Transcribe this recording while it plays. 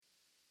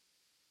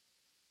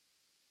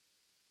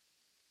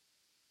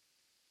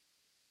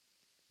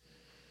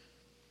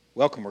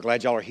Welcome. We're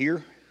glad y'all are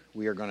here.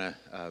 We are going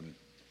to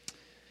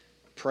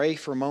pray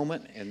for a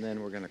moment, and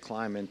then we're going to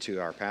climb into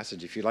our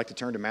passage. If you'd like to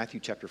turn to Matthew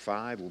chapter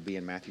 5, we'll be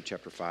in Matthew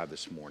chapter 5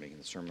 this morning in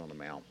the Sermon on the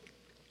Mount.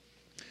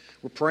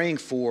 We're praying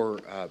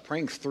through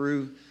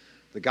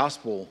the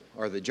gospel,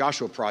 or the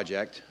Joshua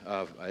Project.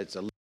 It's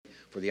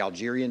for the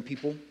Algerian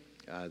people.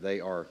 They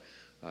are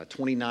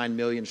 29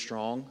 million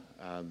strong,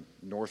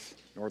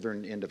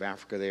 northern end of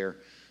Africa there.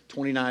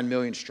 29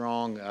 million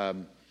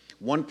strong,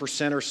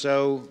 1% or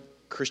so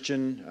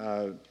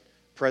Christian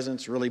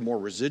presence, really more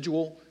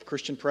residual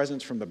Christian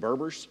presence from the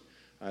Berbers.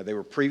 They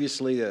were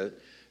previously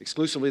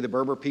exclusively the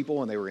Berber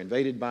people, and they were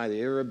invaded by the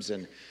Arabs,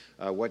 and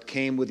what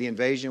came with the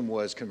invasion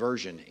was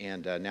conversion,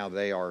 and now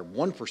they are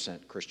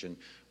 1% Christian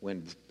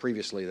when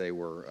previously they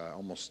were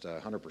almost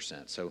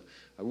 100%. So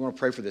we want to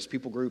pray for this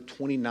people group,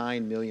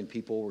 29 million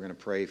people. We're going to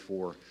pray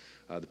for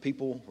the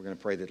people. We're going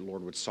to pray that the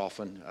Lord would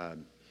soften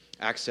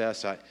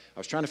access. I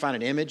was trying to find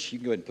an image. You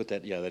can go ahead and put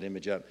that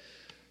image up.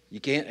 You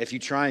can't, if you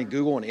try and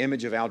Google an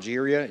image of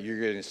Algeria, you're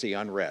going to see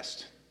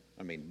unrest.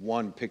 I mean,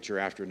 one picture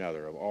after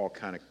another of all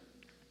kind of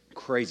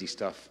crazy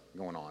stuff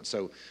going on.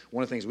 So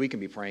one of the things we can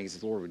be praying is that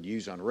the Lord would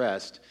use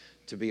unrest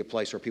to be a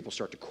place where people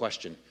start to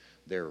question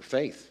their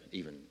faith,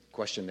 even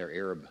question their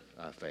Arab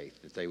faith,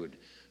 that they would,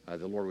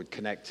 the Lord would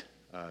connect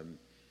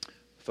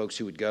folks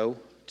who would go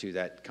to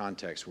that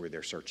context where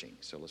they're searching.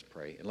 So let's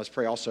pray. And let's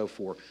pray also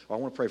I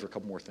want to pray for a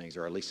couple more things,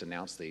 or at least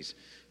announce these.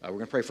 We're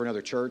going to pray for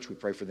another church. We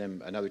pray for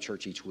them, another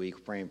church each week.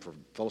 We're praying for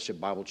Fellowship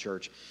Bible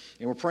Church.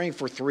 And we're praying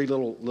for three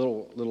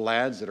little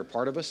lads that are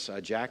part of us,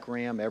 Jack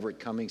Ram, Everett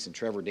Cummings, and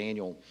Trevor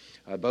Daniel,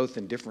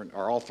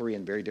 all three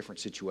in very different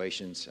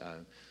situations.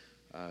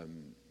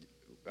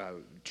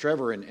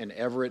 Trevor and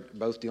Everett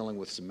both dealing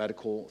with some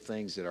medical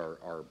things that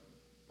are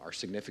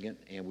significant,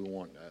 and we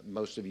want,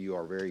 most of you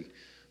are very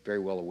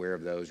well aware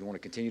of those. We want to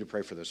continue to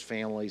pray for those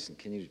families and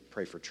continue to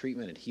pray for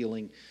treatment and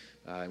healing.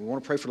 And we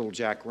want to pray for little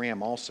Jack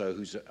Ram also,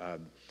 who's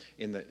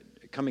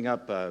coming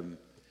up in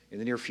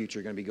the near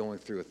future, going to be going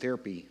through a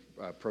therapy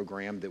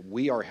program that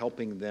we are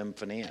helping them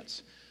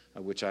finance,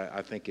 which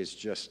I think is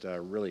just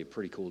really a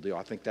pretty cool deal.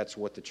 I think that's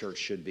what the church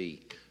should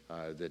be.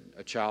 That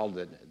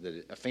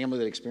a family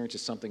that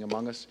experiences something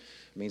among us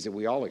means that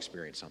we all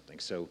experience something.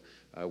 So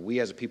we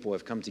as a people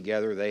have come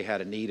together. They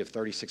had a need of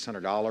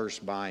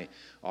 $3,600 by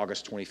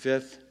August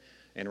 25th,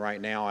 and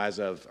right now, as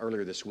of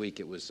earlier this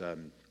week, it was at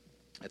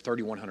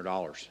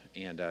 $3,100,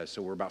 and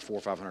so we're about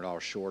 $400 or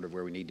 $500 short of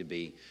where we need to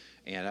be.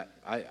 And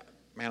I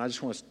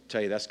just want to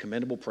tell you that's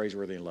commendable,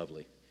 praiseworthy, and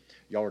lovely.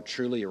 Y'all are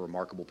truly a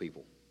remarkable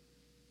people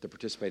to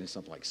participate in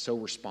something like so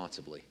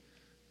responsibly,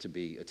 to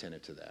be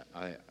attentive to that.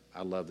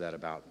 I love that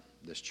about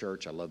this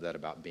church. I love that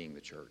about being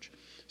the church.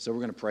 So we're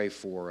going to pray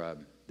for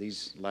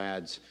these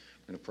lads.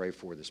 We're going to pray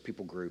for this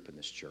people group and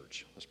this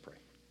church. Let's pray.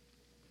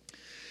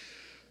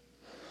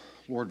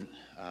 Lord,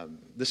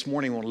 this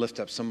morning I want to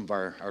lift up some of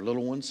our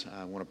little ones.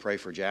 I want to pray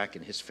for Jack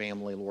and his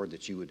family, Lord,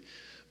 that you would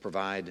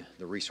provide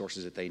the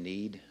resources that they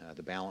need,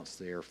 the balance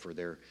there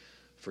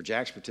for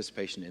Jack's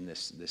participation in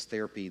this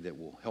therapy that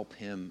will help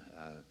him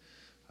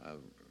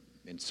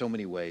in so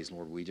many ways.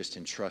 Lord, we just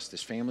entrust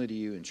this family to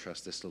you,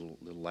 entrust this little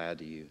lad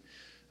to you.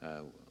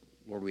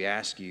 Lord, we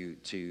ask you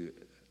to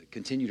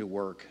continue to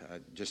work.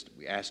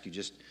 We ask you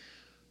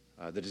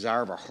the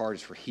desire of our heart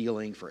is for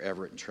healing for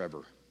Everett and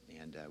Trevor.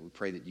 And we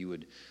pray that you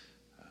would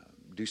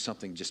do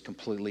something just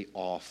completely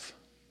off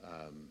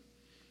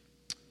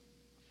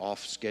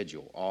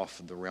schedule, off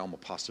the realm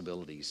of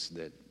possibilities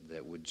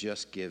that would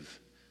just give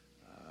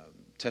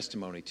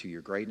testimony to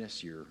your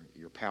greatness, your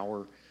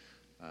power,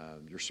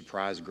 your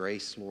surprise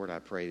grace. Lord, I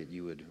pray that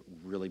you would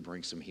really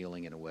bring some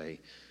healing in a way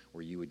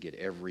where you would get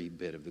every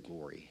bit of the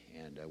glory.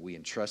 And we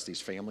entrust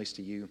these families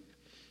to you.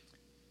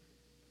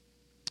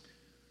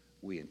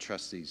 We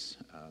entrust these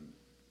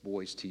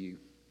boys to you.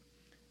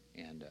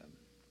 And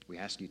we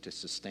ask you to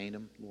sustain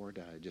them,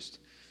 Lord. Just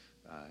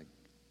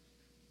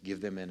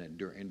give them an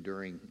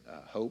enduring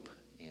hope,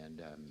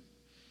 and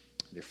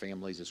their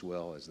families as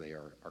well, as they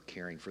are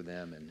caring for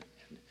them. And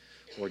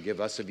Lord, give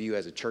us of you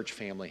as a church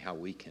family how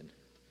we can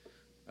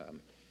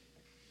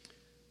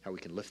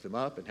lift them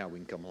up and how we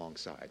can come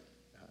alongside,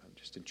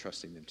 just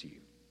entrusting them to you.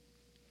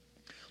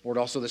 Lord,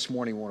 also this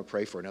morning we want to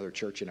pray for another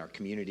church in our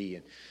community,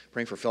 and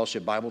praying for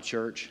Fellowship Bible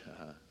Church,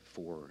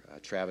 for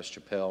Travis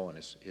Chappelle and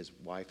his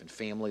wife and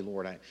family.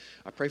 Lord, I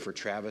pray for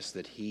Travis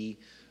that he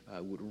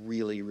would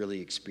really, really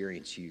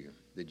experience you,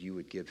 that you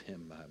would give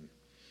him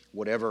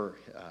whatever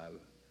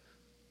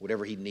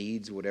he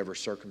needs, whatever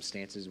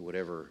circumstances,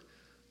 whatever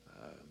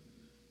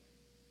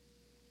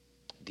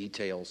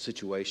details,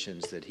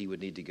 situations that he would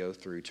need to go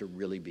through to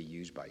really be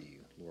used by you.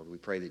 Lord, we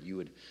pray that you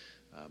would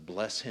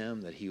bless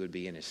him, that he would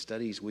be in his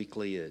studies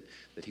weekly,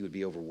 that he would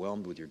be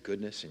overwhelmed with your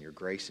goodness and your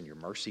grace and your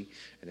mercy,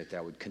 and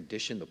that would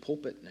condition the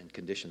pulpit and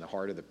condition the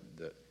heart of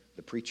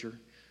the preacher,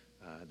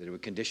 that it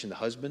would condition the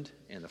husband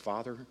and the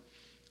father,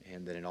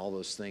 and that in all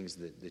those things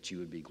that you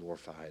would be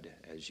glorified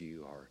as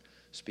you are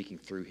speaking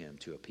through him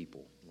to a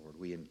people. Lord,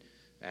 we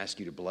ask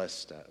you to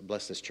bless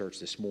this church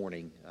this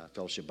morning,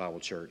 Fellowship Bible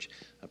Church.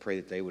 I pray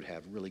that they would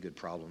have really good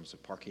problems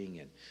of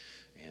parking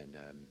and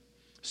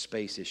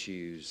space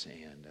issues,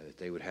 and that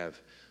they would have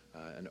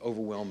an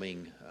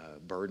overwhelming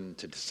burden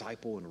to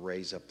disciple and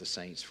raise up the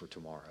saints for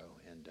tomorrow.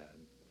 And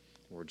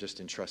we're just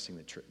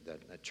entrusting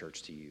that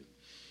church to you.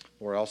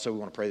 Lord, also we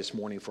want to pray this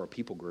morning for our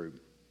people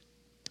group.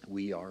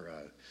 We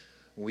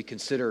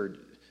consider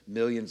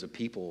millions of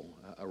people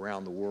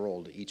around the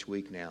world each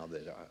week now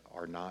that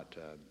are not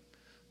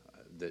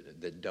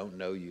that don't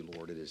know you,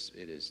 Lord. It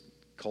is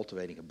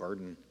cultivating a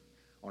burden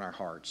on our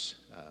hearts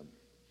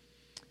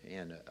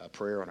and a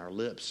prayer on our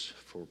lips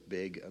for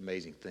big,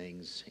 amazing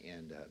things.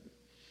 And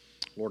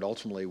Lord,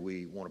 ultimately,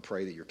 we want to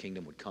pray that your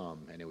kingdom would come,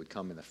 and it would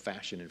come in the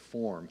fashion and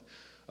form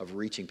of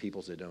reaching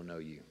peoples that don't know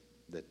you.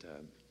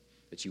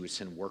 That you would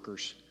send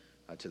workers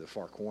to the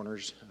far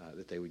corners,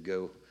 that they would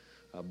go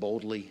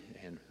boldly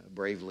and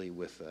bravely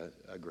with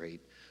a great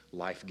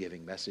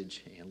life-giving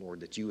message. And Lord,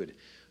 that you would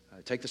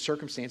take the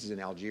circumstances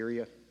in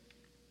Algeria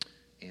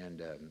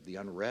and the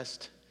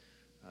unrest,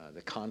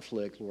 the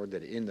conflict, Lord,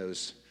 that in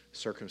those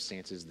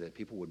circumstances that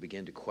people would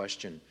begin to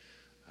question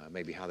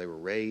maybe how they were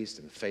raised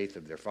and the faith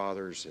of their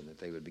fathers, and that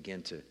they would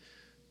begin to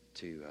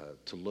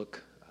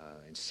look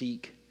and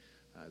seek,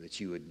 that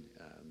you would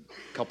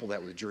couple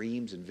that with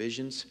dreams and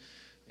visions,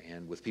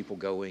 and with people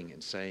going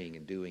and saying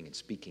and doing and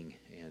speaking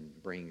and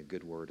bringing a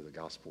good word of the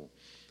gospel.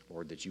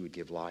 Lord, that you would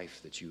give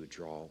life, that you would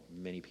draw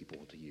many people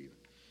to you.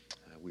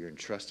 We are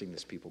entrusting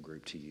this people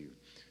group to you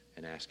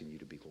and asking you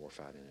to be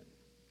glorified in it.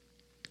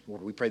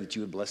 Lord, we pray that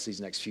you would bless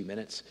these next few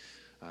minutes,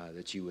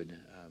 that you would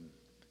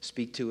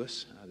speak to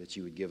us, that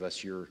you would give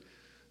us your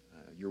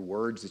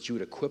words, that you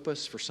would equip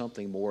us for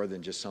something more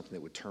than just something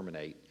that would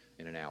terminate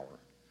in an hour,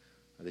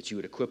 that you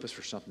would equip us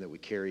for something that we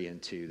carry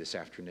into this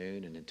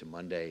afternoon and into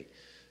Monday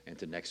and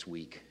to next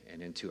week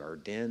and into our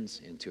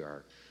dens, into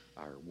our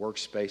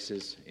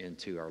workspaces,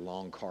 into our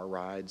long car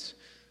rides.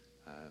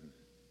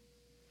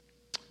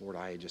 Lord,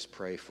 I just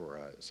pray for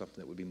something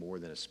that would be more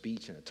than a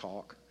speech and a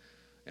talk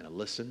and a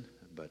listen,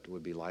 but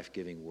would be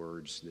life-giving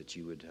words that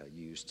you would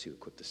use to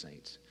equip the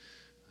saints.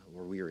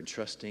 Lord, we are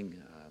entrusting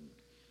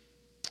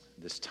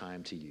this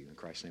time to you. In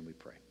Christ's name we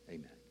pray.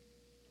 Amen.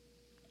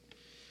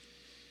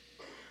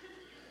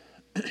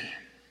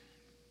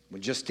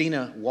 When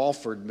Justina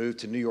Walford moved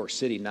to New York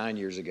City 9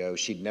 years ago,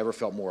 she'd never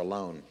felt more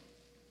alone.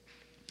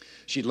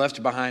 She'd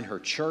left behind her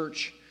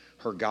church,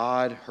 her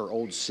God, her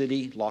old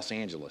city, Los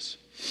Angeles.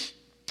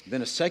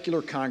 Then a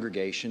secular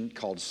congregation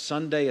called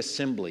Sunday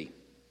Assembly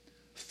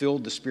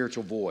filled the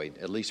spiritual void,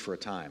 at least for a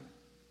time.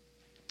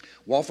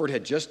 Walford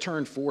had just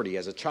turned 40.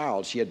 As a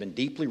child, she had been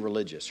deeply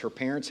religious. Her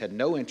parents had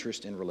no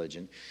interest in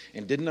religion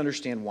and didn't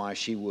understand why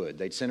she would.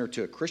 They'd sent her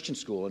to a Christian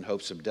school in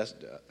hopes of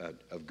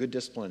good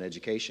discipline and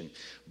education.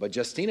 But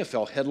Justina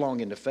fell headlong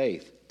into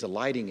faith,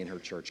 delighting in her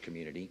church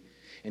community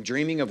and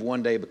dreaming of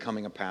one day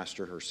becoming a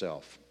pastor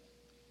herself.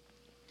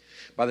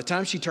 By the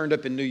time she turned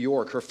up in New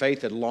York, her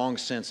faith had long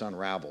since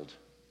unraveled.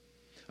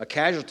 A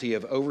casualty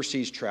of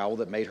overseas travel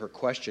that made her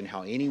question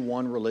how any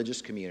one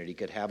religious community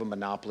could have a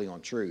monopoly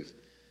on truth.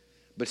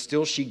 But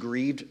still she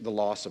grieved the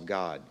loss of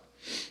God.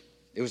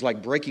 It was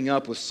like breaking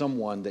up with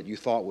someone that you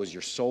thought was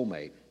your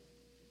soulmate.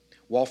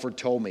 Walford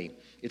told me,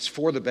 "It's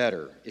for the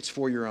better. It's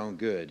for your own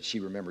good,"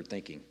 she remembered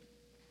thinking.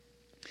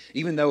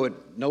 Even though it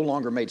no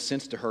longer made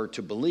sense to her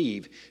to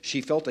believe, she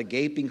felt a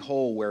gaping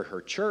hole where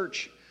her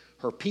church,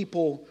 her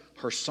people,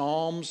 her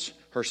psalms,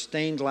 her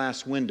stained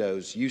glass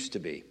windows used to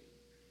be.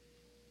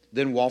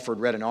 Then Walford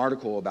read an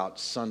article about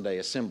Sunday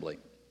Assembly,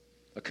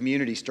 a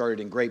community started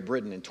in Great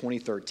Britain in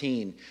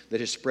 2013 that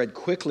has spread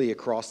quickly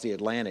across the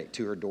Atlantic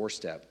to her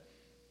doorstep.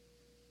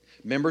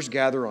 Members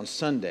gather on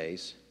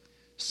Sundays,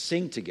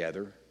 sing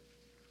together,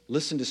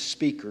 listen to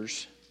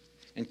speakers,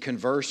 and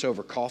converse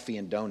over coffee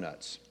and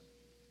donuts.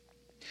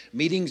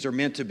 Meetings are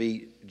meant to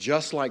be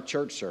just like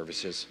church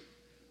services,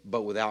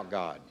 but without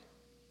God.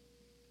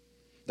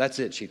 That's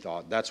it, she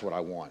thought. That's what I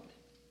want.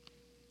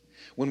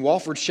 When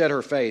Walford shed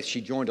her faith,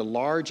 she joined a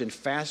large and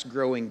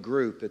fast-growing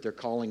group that they're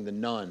calling the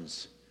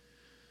Nuns.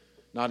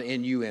 Not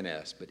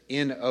N-U-N-S, but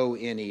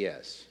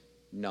N-O-N-E-S,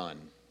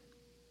 none.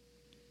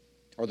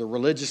 Or the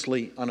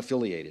religiously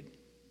unaffiliated.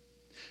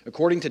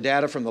 According to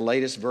data from the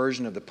latest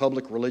version of the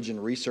Public Religion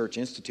Research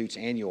Institute's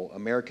annual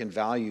American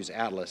Values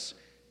Atlas,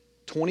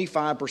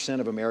 25%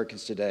 of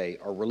Americans today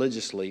are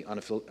religiously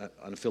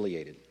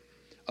unaffiliated,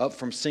 up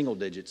from single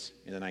digits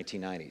in the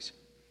 1990s.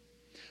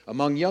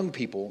 Among young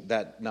people,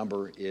 that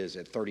number is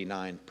at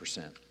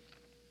 39%.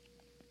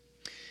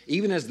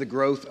 Even as the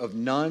growth of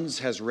nuns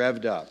has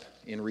revved up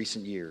in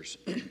recent years,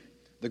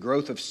 the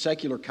growth of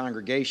secular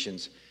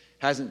congregations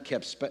hasn't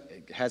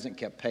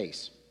kept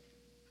pace.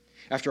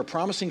 After a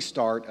promising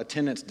start,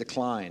 attendance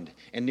declined,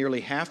 and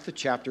nearly half the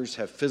chapters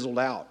have fizzled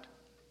out,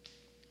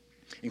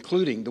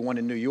 including the one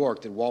in New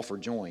York that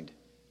Walford joined.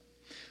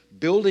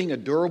 Building a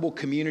durable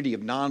community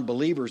of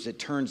non-believers, it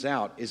turns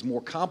out, is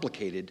more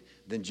complicated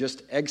than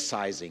just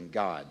excising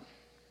God.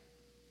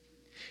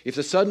 If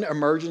the sudden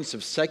emergence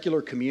of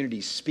secular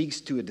communities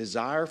speaks to a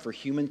desire for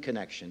human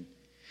connection,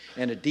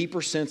 and a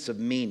deeper sense of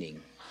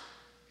meaning.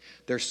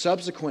 Their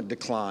subsequent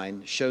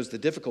decline shows the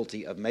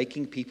difficulty of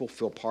making people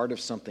feel part of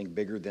something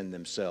bigger than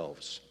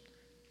themselves.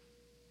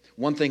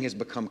 One thing has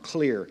become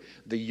clear: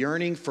 the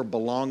yearning for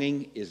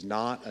belonging is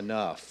not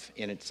enough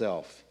in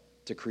itself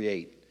to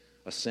create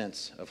a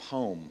sense of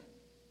home.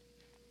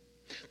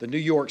 The New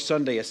York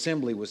Sunday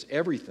Assembly was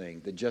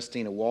everything that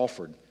Justina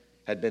Walford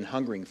had been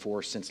hungering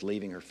for since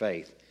leaving her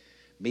faith.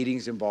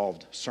 Meetings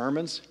involved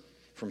sermons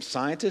from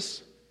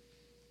scientists,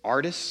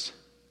 artists,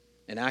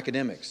 and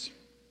academics.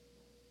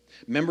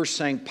 Members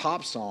sang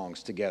pop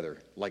songs together,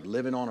 like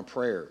Living on a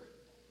Prayer,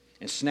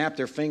 and snapped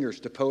their fingers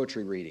to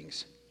poetry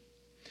readings.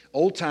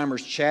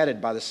 Old-timers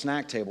chatted by the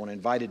snack table and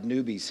invited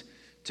newbies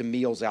to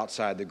meals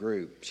outside the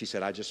group. She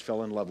said, I just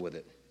fell in love with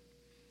it.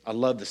 I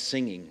love the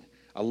singing.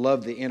 I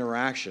loved the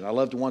interaction. I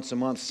loved once a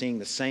month seeing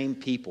the same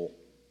people.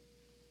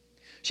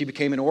 She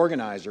became an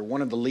organizer,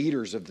 one of the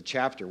leaders of the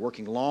chapter,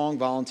 working long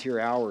volunteer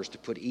hours to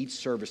put each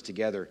service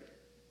together.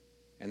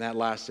 And that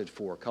lasted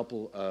for a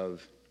couple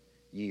of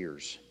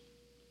years.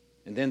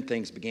 And then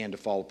things began to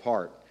fall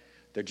apart.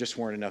 There just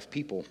weren't enough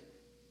people.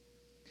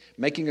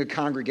 Making a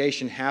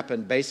congregation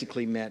happen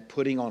basically meant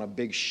putting on a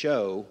big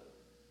show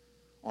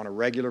on a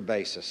regular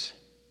basis.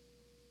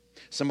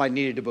 Somebody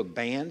needed to book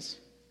bands,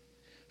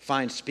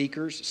 find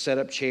speakers, set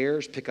up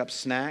chairs, pick up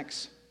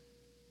snacks.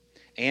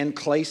 Ann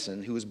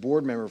Clayson, who was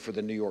board member for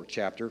the New York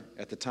chapter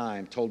at the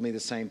time, told me the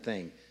same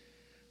thing.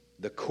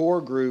 The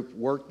core group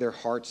worked their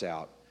hearts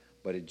out,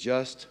 but it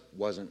just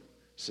wasn't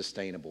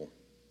sustainable.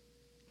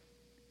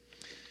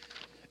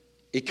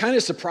 It kind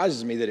of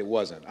surprises me that it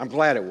wasn't. I'm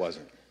glad it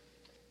wasn't.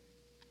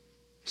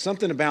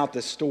 Something about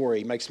this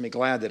story makes me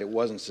glad that it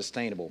wasn't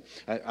sustainable.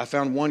 I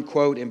found one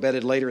quote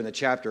embedded later in the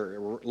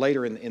chapter,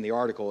 later in the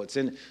article. It's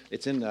in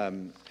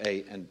an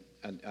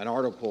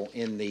article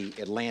in the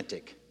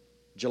Atlantic,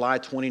 July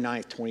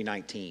 29th,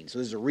 2019. So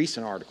this is a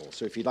recent article.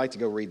 So if you'd like to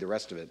go read the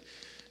rest of it,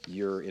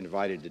 you're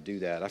invited to do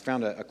that. I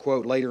found a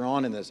quote later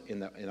on in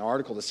the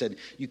article that said,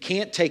 "You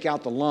can't take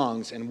out the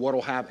lungs and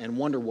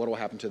wonder what will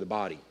happen to the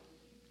body."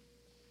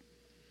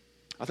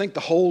 I think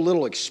the whole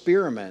little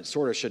experiment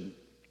sort of should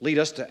lead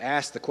us to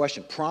ask the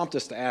question, prompt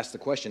us to ask the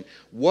question,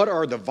 what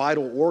are the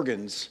vital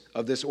organs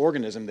of this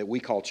organism that we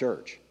call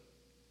church?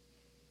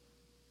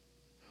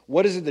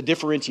 What is it that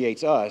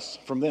differentiates us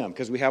from them?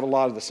 Because we have a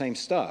lot of the same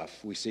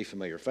stuff. We see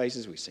familiar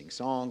faces, we sing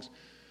songs,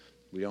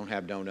 we don't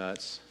have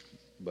donuts,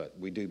 but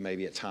we do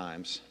maybe at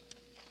times.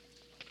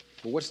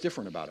 But what's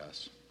different about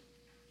us?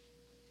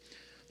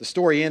 The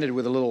story ended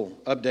with a little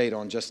update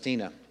on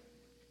Justina.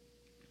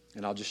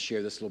 And I'll just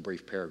share this little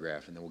brief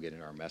paragraph, and then we'll get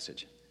into our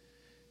message.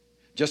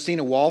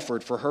 Justina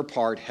Walford, for her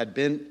part,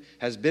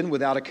 has been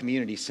without a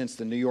community since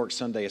the New York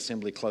Sunday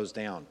Assembly closed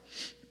down.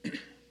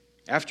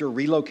 After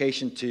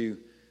relocation to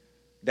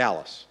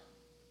Dallas.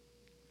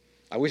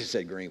 I wish it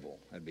said Greenville.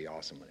 That'd be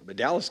awesome. But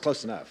Dallas is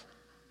close enough.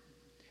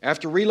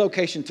 After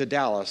relocation to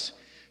Dallas,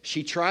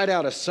 she tried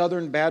out a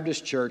Southern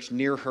Baptist church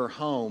near her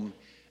home,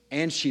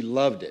 and she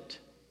loved it.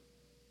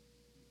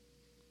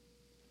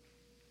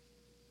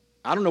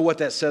 I don't know what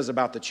that says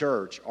about the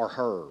church or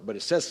her, but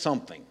it says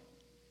something.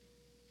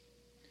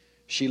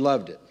 She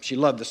loved it. She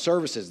loved the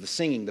services, the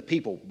singing, the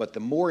people, but the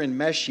more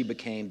enmeshed she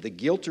became, the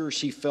guiltier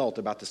she felt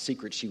about the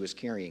secret she was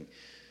carrying.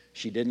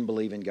 She didn't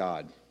believe in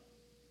God.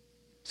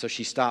 So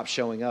she stopped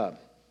showing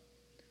up.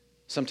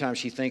 Sometimes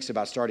she thinks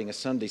about starting a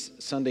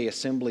Sunday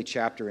Assembly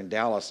chapter in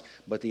Dallas,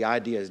 but the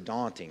idea is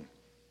daunting.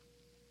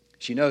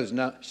 She knows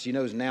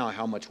now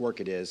how much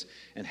work it is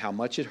and how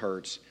much it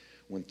hurts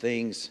when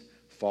things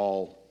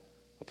fall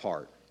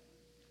apart.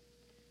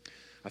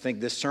 I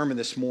think this sermon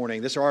this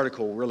morning, this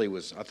article really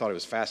I thought it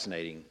was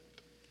fascinating.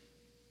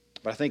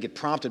 But I think it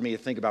prompted me to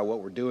think about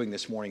what we're doing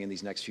this morning in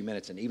these next few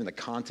minutes and even the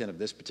content of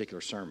this particular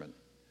sermon.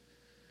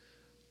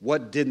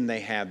 What didn't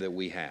they have that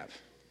we have?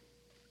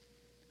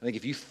 I think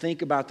if you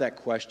think about that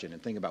question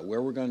and think about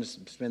where we're going to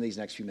spend these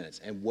next few minutes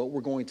and what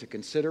we're going to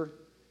consider,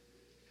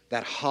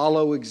 that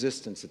hollow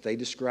existence that they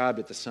described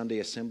at the Sunday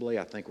Assembly,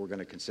 I think we're going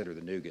to consider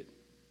the nougat,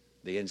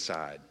 the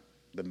inside,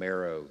 the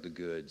marrow, the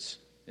goods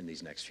in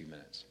these next few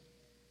minutes.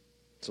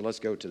 So let's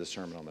go to the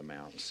Sermon on the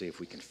Mount and see if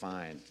we can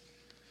find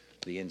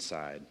the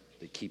inside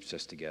that keeps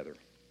us together.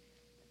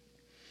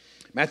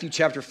 Matthew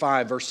chapter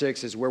 5, verse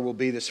 6 is where we'll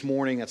be this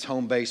morning. That's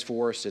home base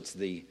for us. It's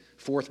the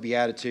fourth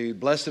beatitude.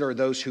 Blessed are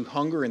those who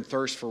hunger and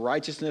thirst for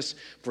righteousness,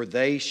 for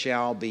they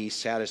shall be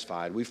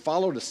satisfied. We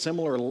followed a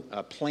similar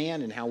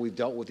plan in how we've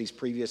dealt with these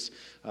previous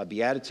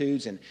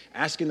beatitudes and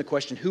asking the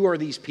question, who are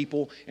these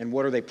people and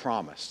what are they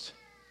promised?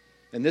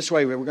 And this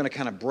way, we're going to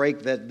kind of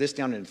break this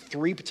down into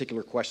three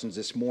particular questions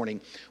this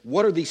morning.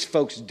 What are these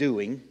folks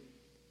doing?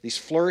 These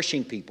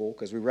flourishing people,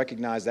 because we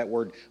recognize that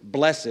word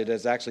blessed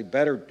is actually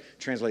better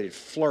translated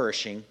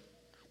flourishing.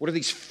 What are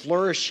these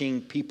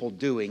flourishing people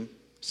doing?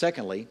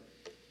 Secondly,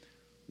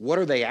 what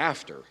are they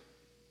after?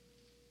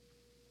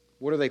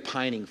 What are they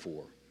pining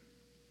for?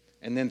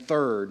 And then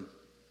third,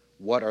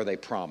 what are they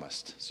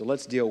promised? So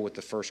let's deal with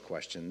the first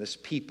question. This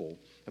people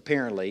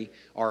apparently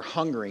are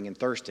hungering and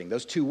thirsting.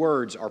 Those two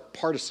words are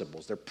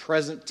participles. They're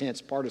present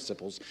tense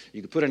participles.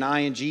 You could put an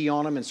ing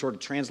on them and sort of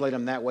translate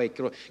them that way. It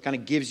kind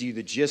of gives you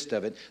the gist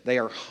of it. They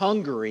are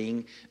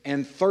hungering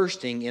and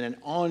thirsting in an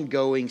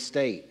ongoing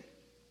state.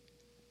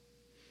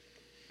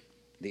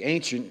 The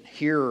ancient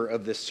hearer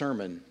of this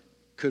sermon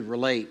could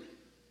relate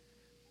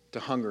to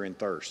hunger and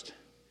thirst,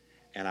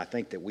 and I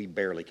think that we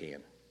barely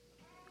can,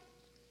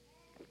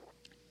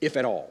 if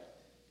at all.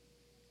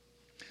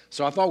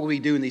 So I thought what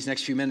we'd do in these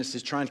next few minutes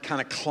is try and kind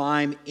of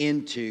climb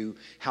into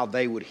how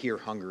they would hear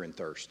hunger and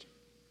thirst.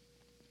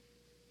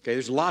 Okay,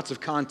 there's lots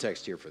of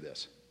context here for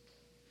this.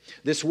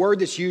 This word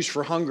that's used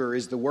for hunger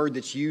is the word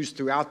that's used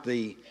throughout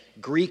the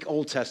Greek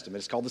Old Testament.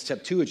 It's called the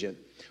Septuagint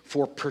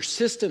for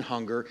persistent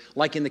hunger,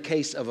 like in the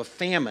case of a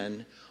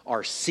famine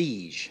or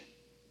siege.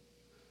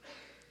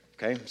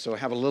 Okay, so I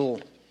have a little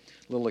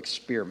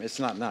experiment. It's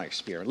not an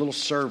experiment, a little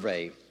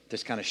survey to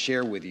kind of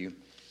share with you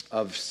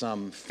of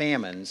some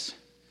famines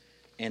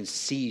and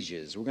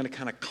sieges. We're going to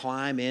kind of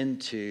climb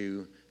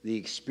into the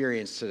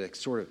experience to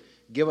sort of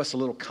give us a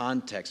little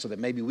context so that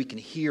maybe we can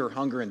hear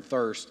hunger and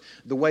thirst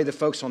the way the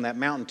folks on that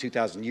mountain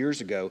 2,000 years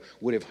ago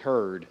would have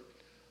heard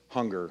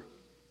hunger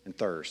and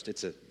thirst.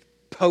 It's a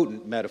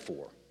potent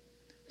metaphor.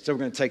 So we're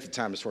going to take the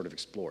time to sort of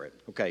explore it.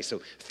 Okay,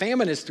 so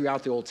famine is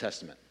throughout the Old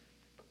Testament.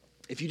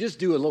 If you just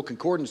do a little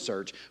concordance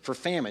search for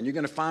famine, you're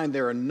going to find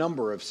there are a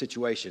number of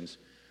situations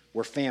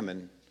where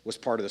famine was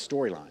part of the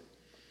storyline.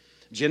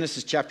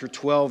 Genesis chapter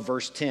 12,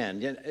 verse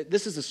 10.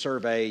 This is a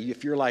survey.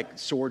 If you're like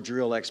sword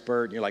drill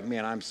expert, and you're like,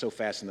 man, I'm so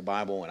fast in the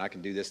Bible and I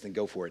can do this, then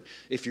go for it.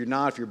 If you're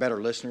not, if you're a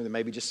better listener, then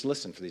maybe just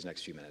listen for these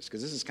next few minutes,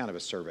 because this is kind of a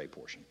survey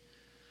portion.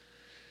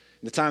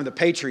 In the time of the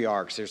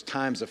patriarchs, there's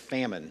times of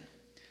famine.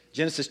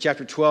 Genesis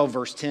chapter 12,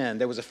 verse 10.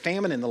 There was a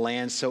famine in the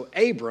land, so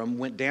Abram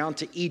went down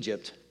to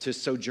Egypt to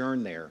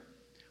sojourn there,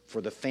 for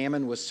the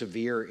famine was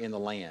severe in the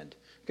land.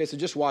 Okay, so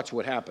just watch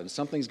what happens.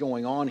 Something's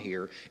going on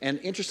here. And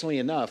interestingly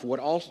enough, what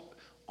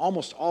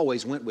almost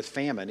always went with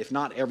famine, if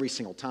not every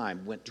single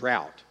time, went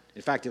drought.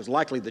 In fact, it was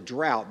likely the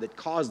drought that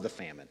caused the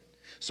famine.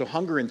 So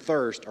hunger and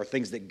thirst are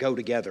things that go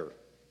together.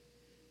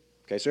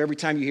 Okay, so every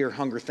time you hear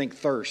hunger, think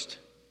thirst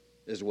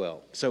as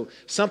well. So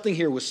something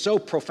here was so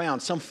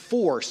profound, some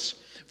force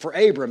for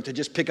Abram to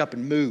just pick up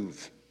and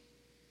move.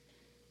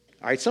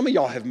 All right, some of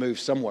y'all have moved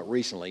somewhat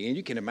recently, and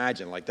you can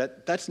imagine like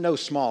that's no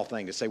small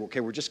thing to say, okay,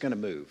 we're just going to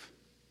move.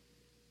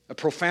 A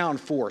profound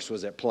force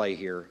was at play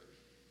here,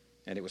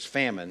 and it was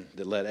famine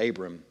that led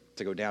Abram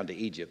to go down to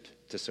Egypt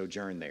to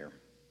sojourn there.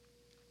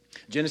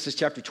 Genesis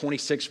chapter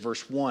 26,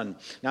 verse 1.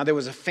 Now there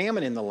was a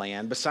famine in the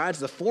land, besides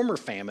the former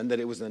famine that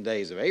it was in the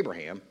days of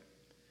Abraham.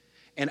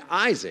 And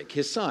Isaac,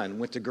 his son,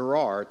 went to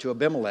Gerar to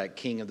Abimelech,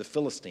 king of the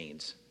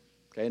Philistines.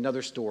 Okay,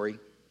 another story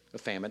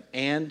of famine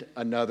and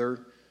another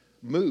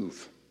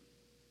move.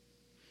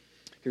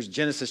 Here's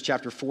Genesis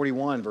chapter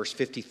 41, verse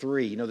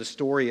 53. You know the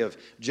story of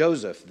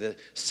Joseph. The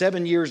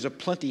 7 years of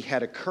plenty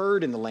had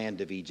occurred in the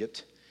land of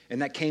Egypt,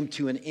 and that came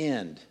to an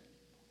end.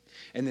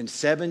 And then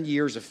 7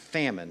 years of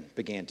famine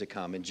began to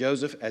come. And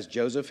Joseph, as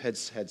Joseph had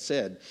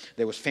said,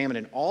 there was famine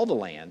in all the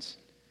lands,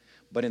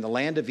 but in the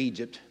land of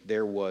Egypt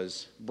there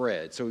was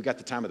bread. So we've got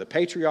the time of the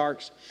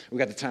patriarchs. We've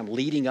got the time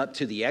leading up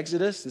to the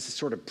Exodus. This is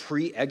sort of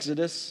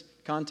pre-Exodus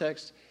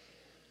context.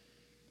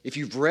 If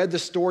you've read the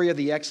story of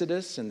the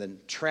Exodus and the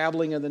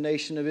traveling of the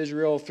nation of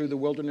Israel through the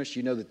wilderness,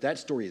 you know that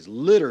story is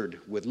littered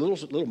with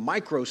little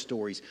micro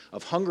stories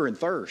of hunger and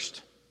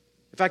thirst.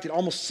 In fact, it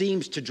almost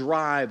seems to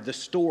drive the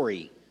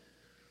story,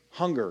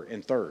 hunger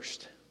and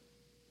thirst.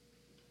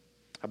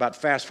 How about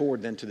fast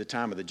forward then to the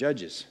time of the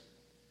judges?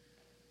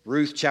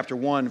 Ruth chapter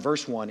 1,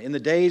 verse 1. In the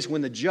days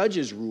when the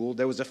judges ruled,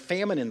 there was a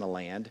famine in the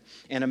land,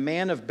 and a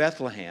man of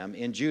Bethlehem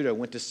in Judah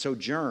went to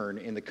sojourn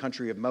in the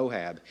country of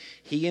Moab,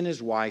 he and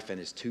his wife and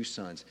his 2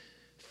 sons.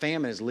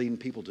 Famine is leading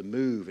people to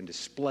move and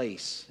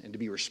displace and to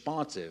be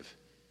responsive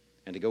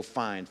and to go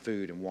find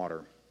food and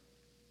water.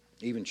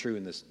 Even true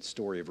in this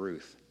story of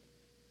Ruth.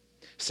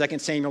 2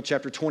 Samuel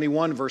chapter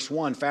 21, verse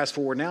 1, fast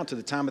forward now to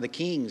the time of the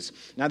kings.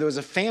 Now there was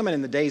a famine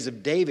in the days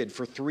of David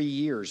for 3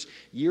 years,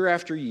 year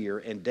after year,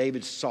 and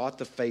David sought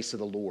the face of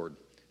the Lord.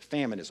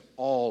 Famine is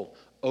all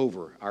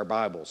over our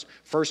Bibles.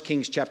 1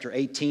 Kings chapter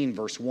 18,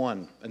 verse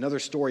 1, another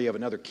story of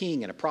another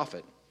king and a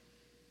prophet.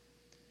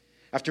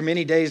 After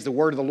many days, the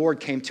word of the Lord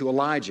came to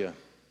Elijah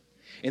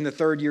in the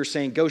 3rd year,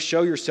 saying, go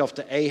show yourself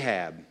to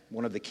Ahab,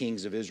 one of the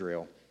kings of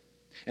Israel,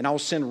 and I will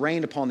send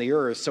rain upon the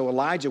earth. So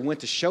Elijah went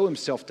to show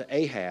himself to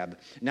Ahab.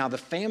 Now the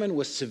famine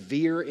was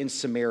severe in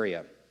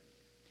Samaria.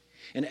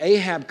 And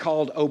Ahab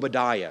called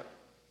Obadiah.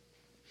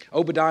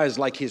 Obadiah is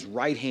like his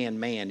right-hand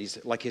man.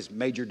 He's like his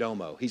major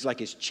domo. He's like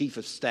his chief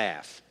of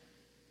staff.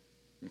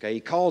 Okay, he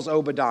calls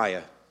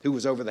Obadiah, who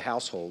was over the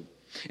household.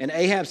 And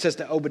Ahab says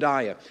to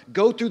Obadiah,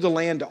 go through the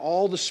land to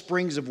all the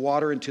springs of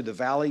water and to the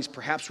valleys.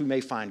 Perhaps we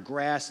may find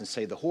grass and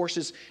save the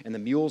horses and the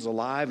mules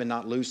alive and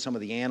not lose some of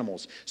the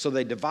animals. So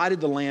they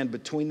divided the land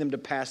between them to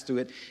pass through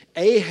it.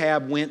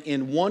 Ahab went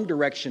in one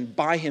direction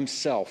by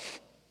himself.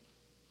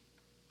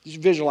 Just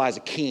visualize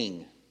a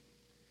king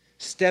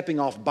stepping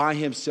off by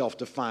himself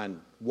to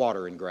find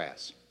water and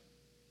grass.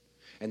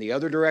 And the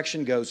other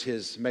direction goes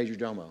his major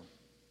domo,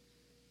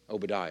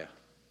 Obadiah,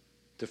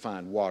 to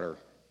find water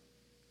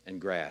and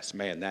grass.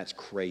 Man, that's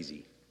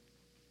crazy.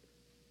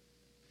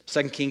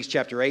 2 Kings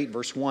chapter 8,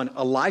 verse 1,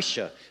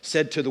 Elisha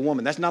said to the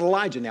woman, that's not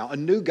Elijah now, a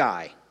new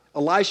guy.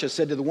 Elisha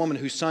said to the woman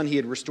whose son he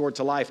had restored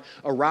to life,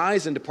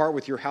 arise and depart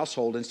with your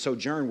household and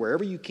sojourn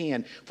wherever you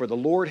can, for the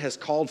Lord has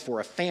called for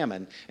a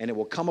famine, and it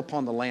will come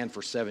upon the land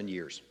for 7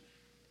 years.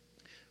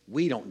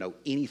 We don't know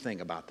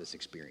anything about this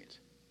experience.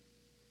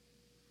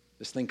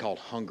 This thing called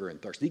hunger and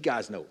thirst. These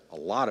guys know a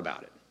lot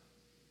about it.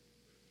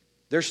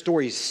 Their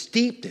story is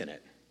steeped in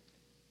it.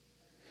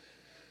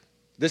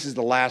 This is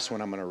the last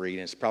one I'm going to read,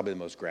 and it's probably the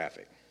most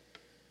graphic.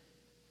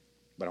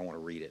 But I want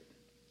to read it.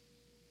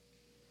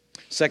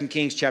 2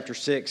 Kings chapter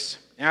 6.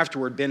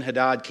 Afterward,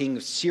 Ben-Hadad, king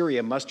of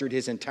Syria, mustered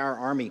his entire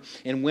army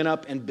and went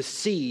up and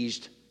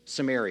besieged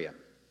Samaria.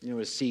 You know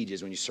what a siege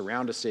is when you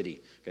surround a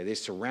city. Okay, they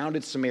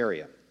surrounded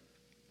Samaria.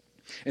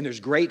 And there's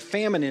great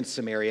famine in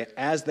Samaria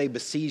as they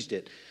besieged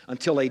it,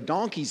 until a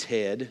donkey's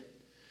head,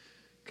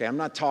 okay, I'm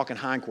not talking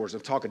hindquarters,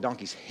 I'm talking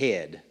donkey's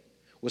head,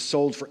 was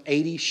sold for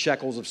 80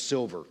 shekels of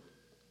silver.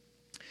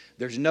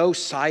 There's no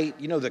site,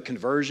 you know the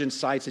conversion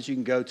sites that you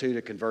can go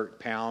to convert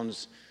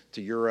pounds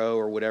to euro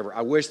or whatever.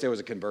 I wish there was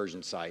a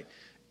conversion site.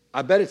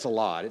 I bet it's a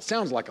lot. It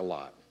sounds like a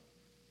lot.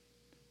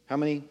 How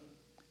many?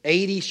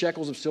 80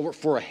 shekels of silver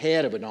for a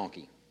head of a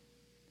donkey.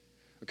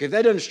 Okay, if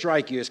that doesn't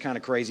strike you as kind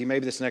of crazy,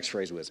 maybe this next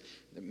phrase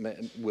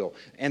will.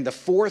 And the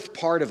fourth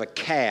part of a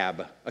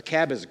cab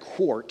is a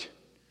quart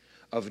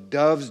of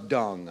dove's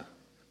dung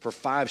for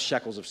 5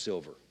 shekels of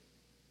silver.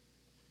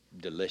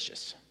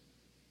 Delicious.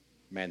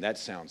 Man, that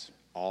sounds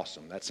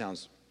awesome. That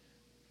sounds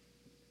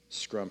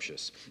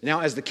scrumptious.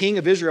 Now, as the king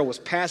of Israel was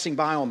passing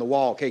by on the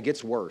wall, okay, it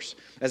gets worse.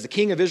 As the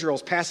king of Israel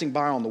was passing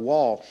by on the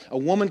wall, a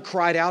woman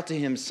cried out to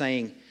him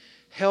saying,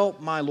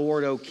 help my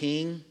lord, O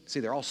king.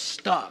 See, they're all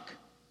stuck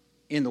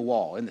in the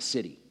wall, in the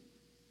city.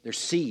 They're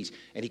sieged.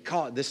 And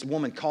this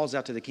woman calls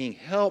out to the king,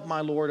 help my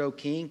lord, O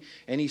king.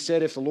 And he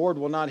said, if the Lord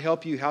will not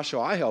help you, how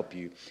shall I help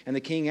you? And the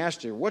king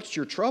asked her, what's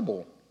your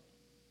trouble?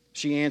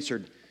 She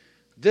answered,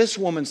 this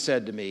woman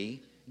said to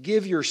me,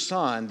 give your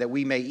son that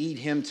we may eat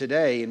him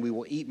today, and we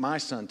will eat my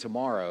son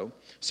tomorrow.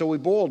 So we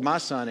boiled my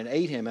son and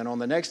ate him. And on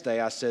the next day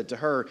I said to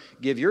her,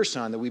 give your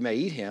son that we may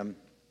eat him.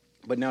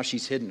 But now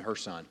she's hidden her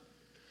son.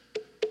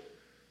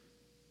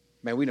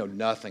 Man, we know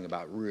nothing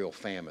about real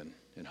famine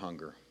and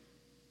hunger,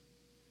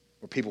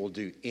 where people will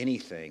do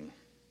anything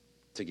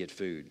to get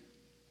food.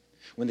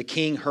 When the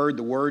king heard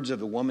the words of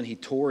the woman, he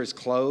tore his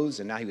clothes,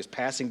 and now he was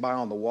passing by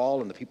on the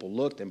wall, and the people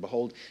looked, and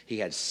behold, he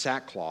had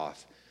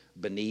sackcloth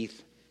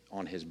beneath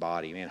on his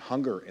body. Man,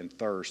 hunger and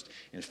thirst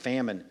and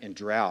famine and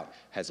drought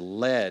has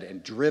led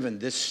and driven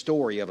this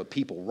story of a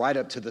people right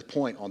up to the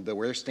point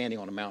where they're standing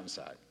on a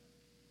mountainside.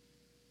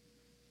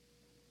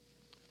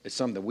 It's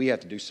something that we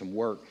have to do some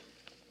work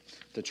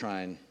to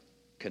try and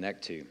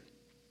connect to.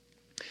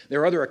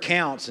 There are other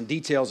accounts and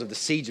details of the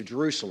siege of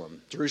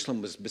Jerusalem.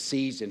 Jerusalem was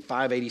besieged in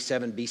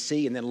 587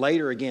 BC and then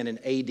later again in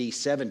AD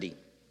 70.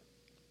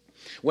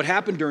 What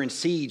happened during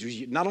siege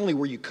was not only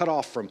were you cut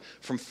off from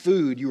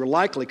food, you were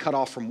likely cut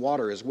off from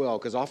water as well,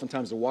 because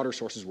oftentimes the water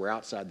sources were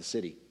outside the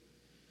city.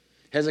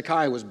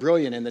 Hezekiah was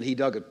brilliant in that he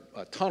dug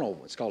a tunnel.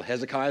 It's called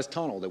Hezekiah's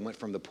Tunnel that went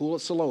from the pool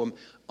at Siloam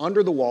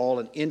under the wall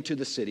and into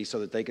the city so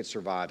that they could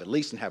survive, at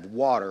least and have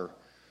water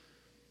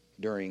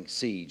during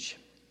siege.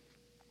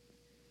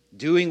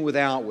 Doing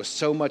without was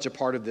so much a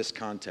part of this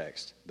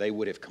context, they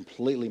would have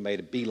completely made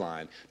a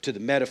beeline to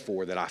the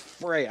metaphor that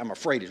I'm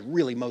afraid is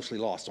really mostly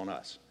lost on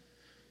us.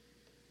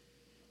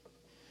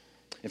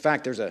 In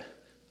fact, there's a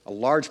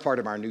large part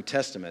of our New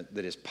Testament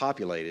that is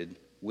populated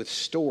with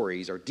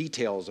stories or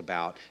details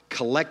about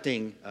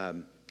collecting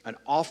an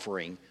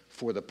offering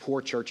for the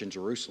poor church in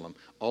Jerusalem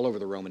all over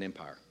the Roman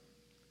Empire.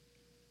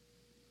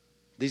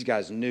 These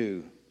guys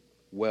knew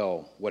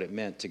well what it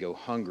meant to go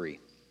hungry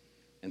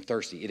and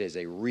thirsty. It is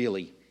a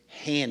really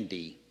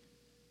handy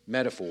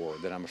metaphor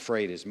that I'm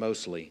afraid is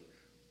mostly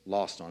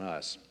lost on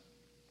us.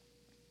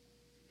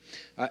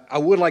 I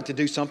would like to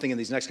do something in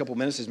these next couple of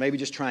minutes is maybe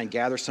just try and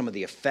gather some of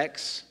the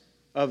effects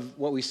of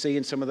what we see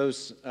in some of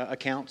those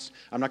accounts.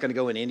 I'm not going to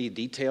go into any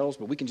details,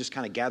 but we can just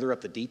kind of gather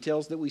up the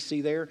details that we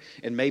see there,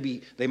 and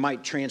maybe they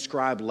might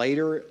transcribe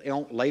later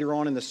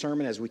on in the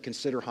sermon as we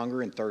consider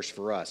hunger and thirst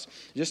for us.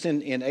 Just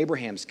in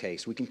Abraham's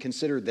case, we can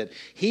consider that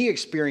he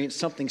experienced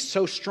something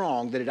so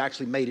strong that it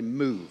actually made him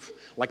move,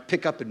 like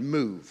pick up and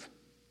move.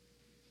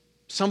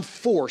 Some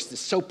force that's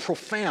so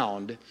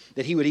profound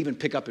that he would even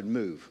pick up and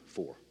move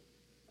for.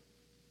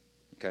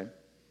 Okay?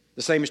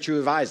 The same is true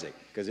of Isaac,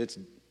 because it's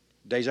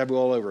deja vu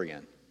all over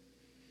again.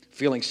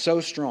 Feeling so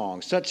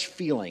strong, such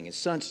feeling, and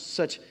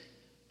such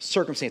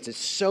circumstances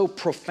so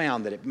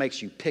profound that it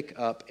makes you pick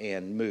up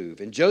and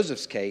move. In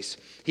Joseph's case,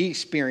 they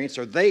experienced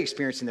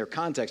in their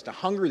context a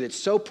hunger that's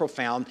so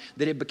profound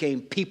that it became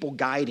people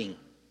guiding.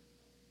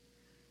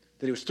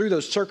 That it was through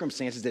those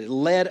circumstances that it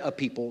led a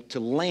people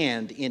to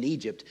land in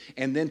Egypt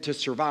and then to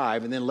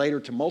survive and then later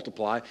to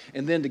multiply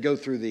and then to go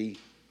through the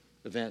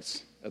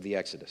events of the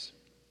Exodus.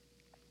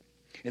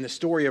 In the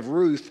story of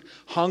Ruth,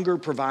 hunger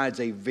provides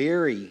a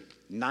very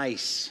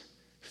nice,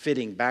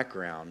 fitting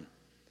background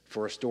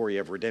for a story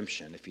of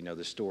redemption, if you know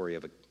the story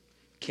of a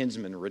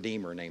kinsman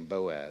redeemer named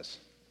Boaz.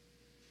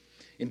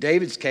 In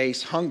David's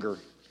case, hunger,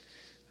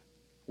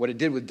 what it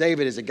did with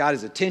David is it got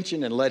his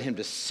attention and led him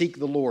to seek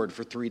the Lord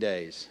for 3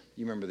 days.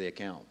 You remember the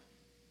account.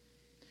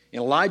 In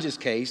Elijah's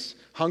case,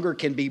 hunger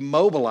can be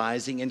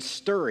mobilizing and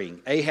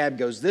stirring. Ahab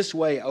goes this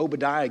way,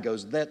 Obadiah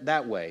goes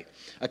that way.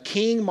 A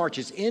king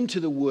marches into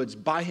the woods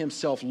by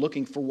himself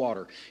looking for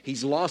water.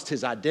 He's lost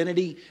his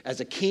identity as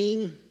a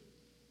king.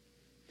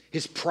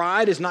 His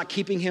pride is not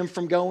keeping him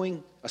from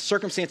going. A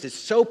circumstance is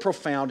so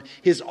profound,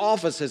 his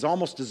office has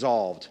almost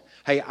dissolved.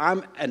 Hey,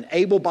 I'm an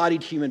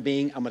able-bodied human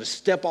being. I'm going to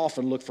step off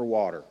and look for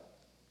water.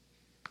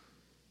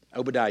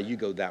 Obadiah, you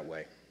go that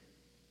way.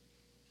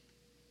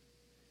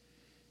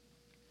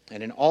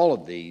 And in all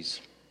of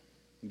these,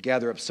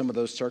 gather up some of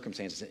those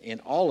circumstances. In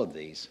all of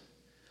these,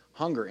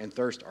 hunger and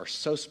thirst are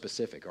so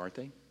specific, aren't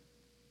they?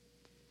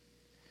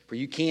 For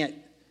you can't,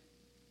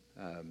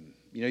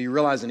 you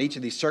realize in each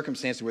of these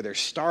circumstances where they're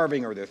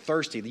starving or they're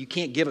thirsty, you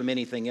can't give them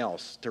anything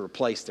else to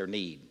replace their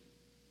need.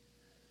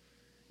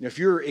 If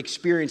you're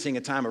experiencing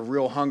a time of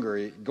real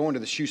hunger, going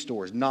to the shoe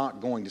store is not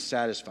going to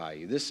satisfy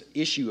you. This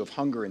issue of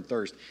hunger and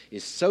thirst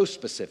is so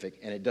specific,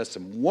 and it does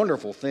some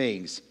wonderful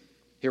things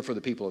here for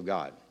the people of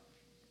God.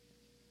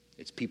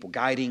 It's people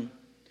guiding,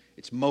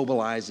 it's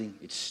mobilizing,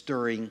 it's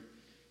stirring.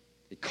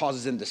 It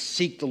causes them to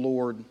seek the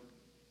Lord.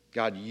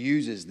 God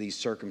uses these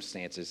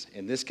circumstances,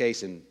 in this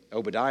case, in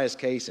Obadiah's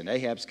case, in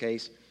Ahab's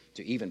case,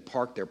 to even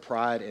park their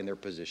pride and their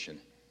position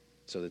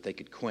so that they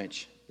could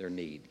quench their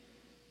need.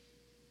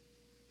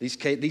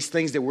 These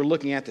things that we're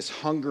looking at, this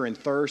hunger and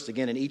thirst,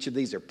 again, in each of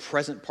these are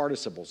present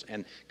participles.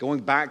 And going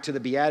back to the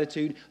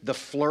Beatitude, the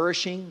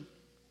flourishing,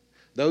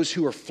 those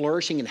who are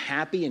flourishing and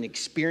happy and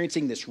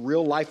experiencing this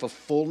real life of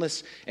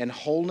fullness and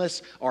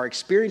wholeness are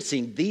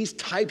experiencing these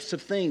types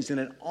of things in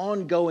an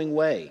ongoing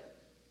way.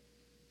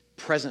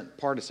 Present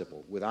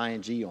participle with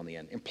ing on the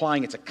end,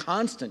 implying it's a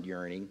constant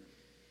yearning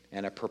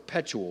and a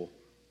perpetual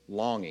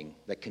longing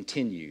that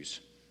continues.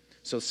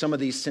 So some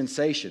of these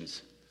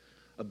sensations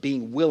of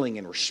being willing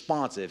and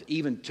responsive,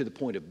 even to the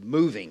point of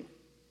moving.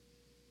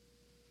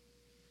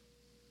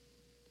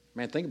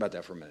 Man, think about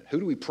that for a minute. Who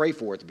do we pray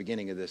for at the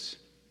beginning of this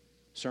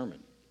sermon?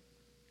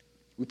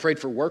 We prayed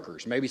for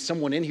workers. Maybe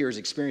someone in here is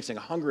experiencing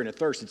a hunger and a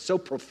thirst. It's so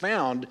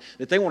profound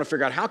that they want to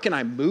figure out, how can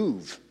I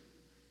move?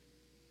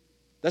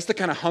 That's the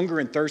kind of hunger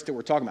and thirst that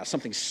we're talking about.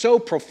 Something so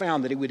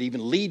profound that it would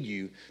even lead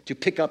you to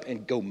pick up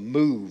and go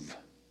move.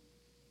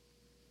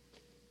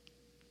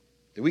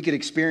 That we could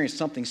experience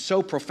something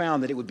so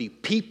profound that it would be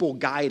people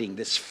guiding,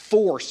 this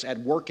force at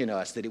work in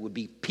us, that it would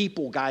be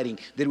people guiding,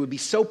 that it would be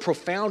so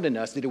profound in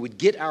us that it would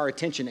get our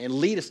attention and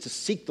lead us to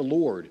seek the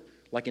Lord,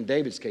 like in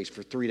David's case,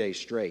 for 3 days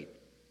straight.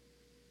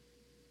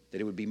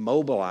 That it would be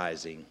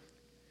mobilizing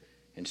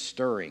and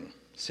stirring.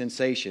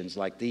 Sensations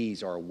like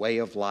these are a way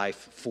of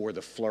life for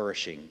the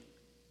flourishing.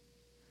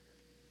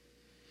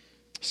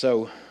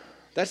 So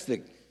that's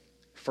the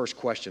first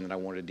question that I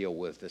want to deal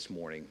with this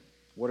morning.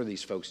 What are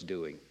these folks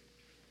doing?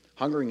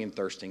 Hungering and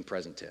thirsting,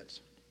 present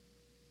tense.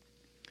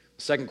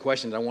 The second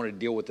question that I wanted to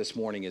deal with this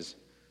morning is,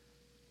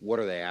 what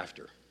are they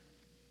after?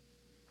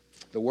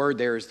 The word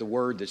there is the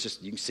word that's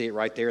just, you can see it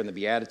right there in the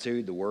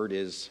Beatitude. The word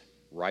is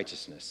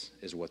righteousness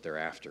is what they're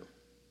after.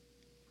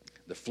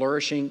 The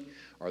flourishing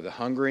or the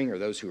hungering, or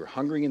those who are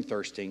hungering and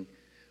thirsting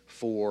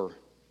for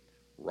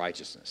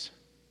righteousness.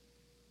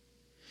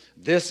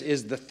 This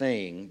is the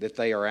thing that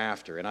they are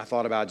after. And I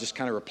thought about just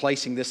kind of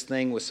replacing this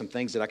thing with some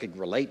things that I could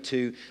relate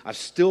to. I've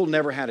still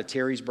never had a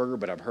Terry's burger,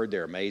 but I've heard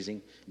they're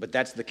amazing. But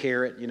that's the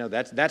carrot,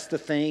 that's the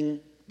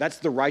thing. That's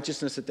the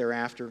righteousness that they're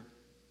after.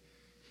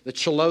 The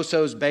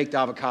Choloso's baked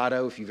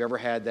avocado, if you've ever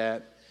had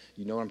that,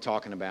 you know what I'm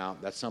talking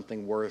about. That's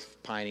something worth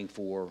pining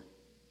for,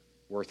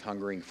 worth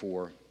hungering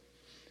for.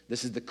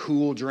 This is the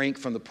cool drink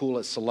from the pool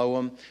at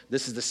Siloam.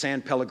 This is the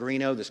San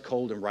Pellegrino, that's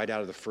cold and right out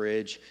of the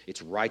fridge.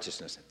 It's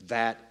righteousness.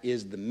 That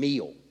is the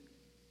meal.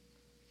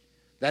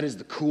 That is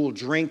the cool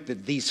drink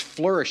that these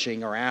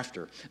flourishing are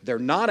after. They're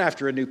not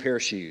after a new pair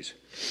of shoes.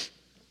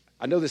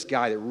 I know this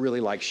guy that really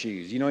likes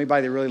shoes. You know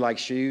anybody that really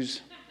likes shoes?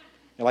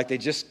 Like they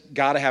just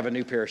got to have a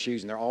new pair of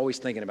shoes, and they're always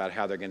thinking about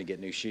how they're going to get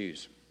new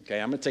shoes.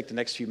 Okay, I'm going to take the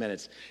next few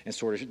minutes and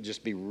sort of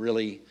just be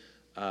really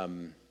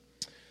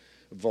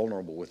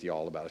vulnerable with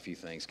y'all about a few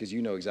things, because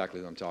you know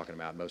exactly what I'm talking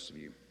about, most of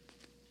you.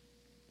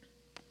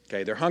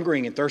 Okay, they're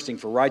hungering and thirsting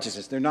for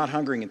righteousness. They're not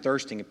hungering and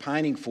thirsting and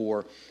pining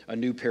for a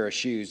new pair of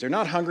shoes. They're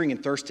not hungering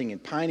and thirsting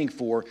and pining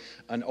for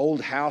an old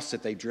house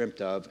that they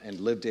dreamt of and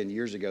lived in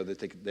years ago that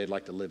they'd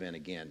like to live in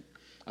again.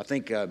 I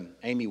think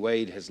Amy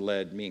Wade has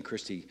led me and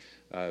Christy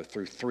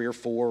through 3 or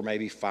 4,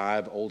 maybe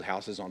 5 old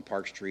houses on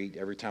Park Street.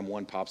 Every time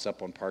one pops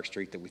up on Park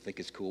Street that we think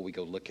is cool, we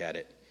go look at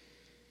it.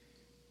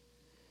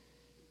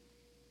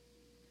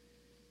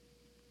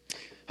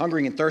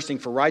 Hungering and thirsting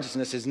for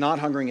righteousness is not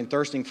hungering and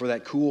thirsting for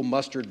that cool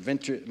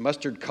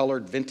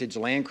mustard-colored vintage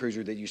Land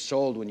Cruiser that you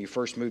sold when you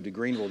first moved to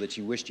Greenville that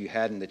you wished you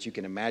hadn't, that you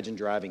can imagine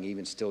driving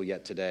even still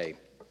yet today.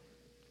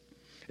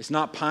 It's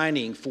not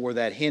pining for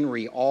that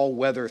Henry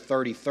all-weather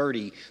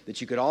 30-30 that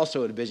you could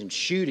also envision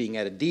shooting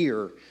at a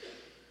deer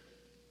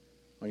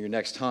on your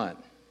next hunt.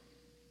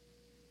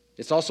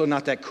 It's also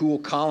not that cool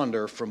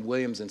colander from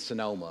Williams and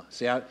Sonoma.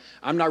 See,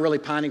 I'm not really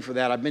pining for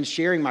that. I've been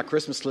sharing my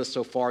Christmas list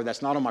so far.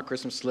 That's not on my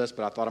Christmas list,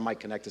 but I thought I might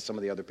connect to some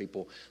of the other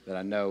people that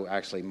I know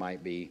actually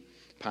might be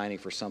pining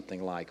for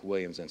something like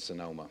Williams and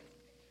Sonoma.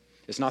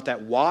 It's not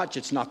that watch.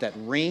 It's not that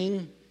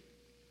ring.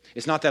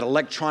 It's not that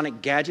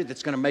electronic gadget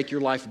that's going to make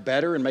your life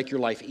better and make your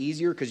life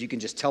easier because you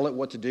can just tell it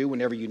what to do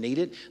whenever you need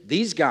it.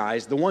 These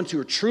guys, the ones who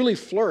are truly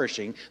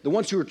flourishing, the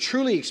ones who are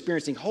truly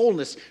experiencing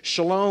wholeness,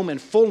 shalom,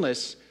 and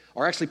fullness,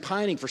 are actually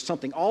pining for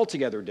something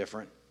altogether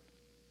different,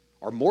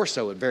 or more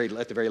so at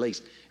the very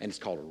least, and it's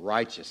called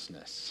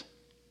righteousness.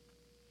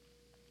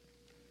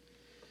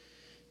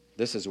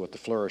 This is what the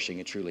flourishing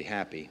and truly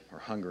happy are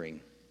hungering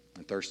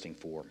and thirsting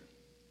for.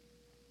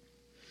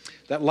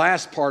 That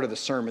last part of the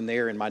sermon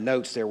there in my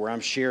notes there where I'm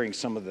sharing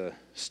some of the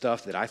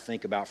stuff that I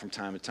think about from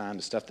time to time,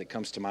 the stuff that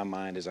comes to my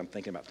mind as I'm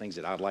thinking about things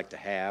that I'd like to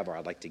have or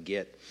I'd like to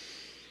get.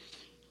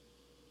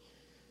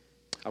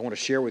 I want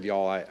to share with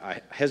y'all,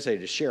 I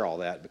hesitated to share all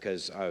that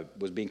because I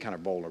was being kind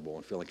of vulnerable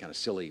and feeling kind of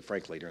silly,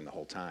 frankly, during the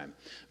whole time.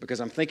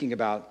 Because I'm thinking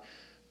about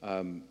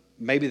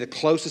maybe the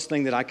closest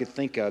thing that I could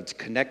think of to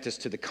connect us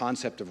to the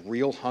concept of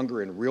real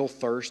hunger and real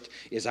thirst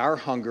is our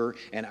hunger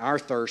and our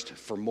thirst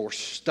for more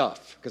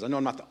stuff. Because I know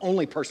I'm not the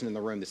only person in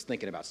the room that's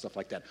thinking about stuff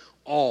like that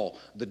all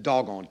the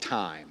doggone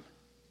time.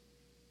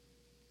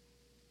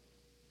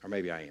 Or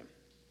maybe I am.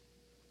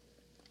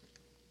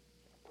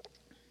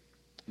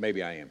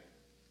 Maybe I am.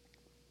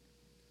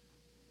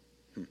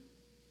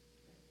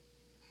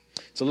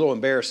 It's a little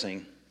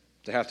embarrassing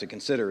to have to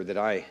consider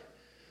that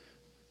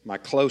my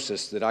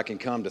closest that I can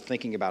come to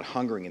thinking about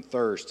hungering and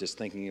thirst is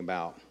thinking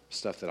about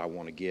stuff that I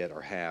want to get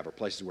or have or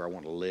places where I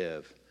want to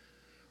live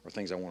or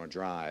things I want to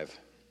drive.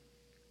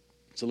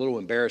 It's a little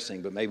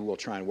embarrassing, but maybe we'll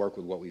try and work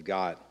with what we've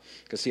got.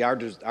 Because see, our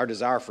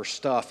desire for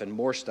stuff and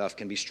more stuff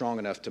can be strong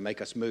enough to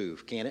make us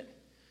move, can't it?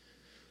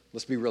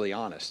 Let's be really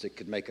honest. It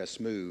could make us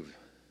move,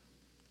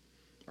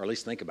 or at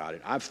least think about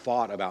it. I've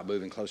thought about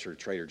moving closer to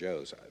Trader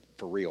Joe's,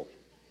 for real.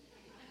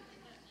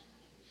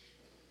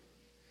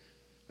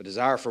 A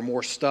desire for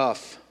more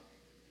stuff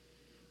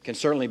can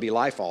certainly be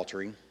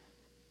life-altering.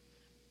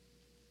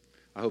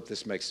 I hope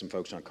this makes some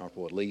folks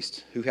uncomfortable at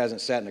least. Who hasn't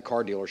sat in a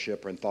car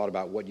dealership and thought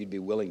about what you'd be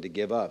willing to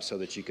give up so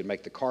that you could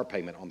make the car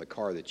payment on the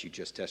car that you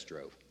just test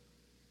drove?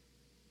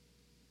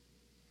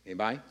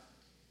 Anybody?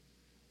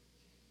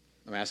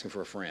 I'm asking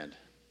for a friend.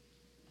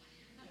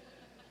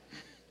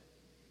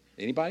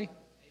 Anybody? Amen.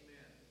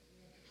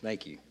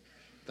 Thank you.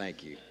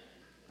 Thank you.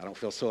 I don't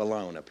feel so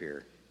alone up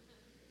here.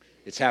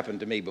 It's happened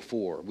to me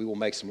before. We will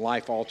make some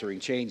life-altering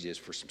changes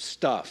for some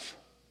stuff.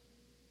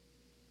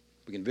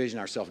 We can envision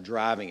ourselves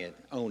driving it,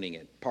 owning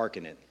it,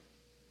 parking it,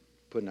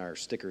 putting our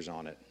stickers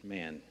on it.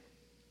 Man,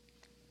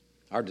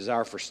 our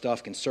desire for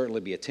stuff can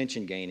certainly be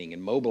attention-gaining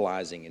and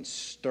mobilizing and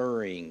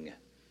stirring.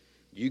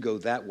 You go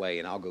that way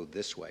and I'll go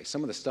this way.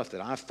 Some of the stuff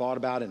that I've thought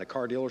about in a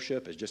car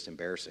dealership is just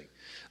embarrassing.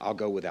 I'll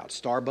go without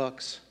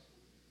Starbucks.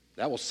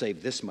 That will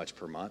save this much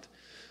per month.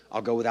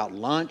 I'll go without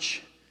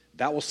lunch.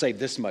 That will save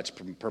this much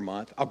per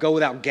month. I'll go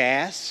without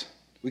gas.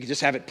 We can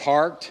just have it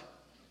parked.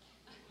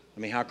 I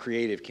mean, how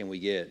creative can we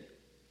get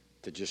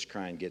to just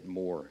try and get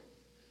more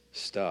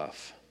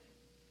stuff?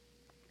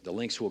 The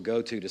links we'll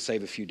go to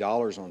save a few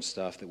dollars on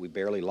stuff that we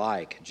barely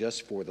like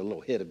just for the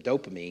little hit of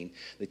dopamine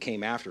that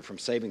came after from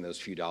saving those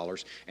few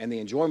dollars and the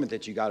enjoyment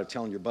that you got of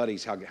telling your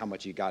buddies how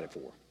much you got it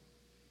for.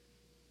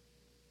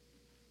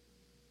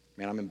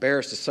 Man, I'm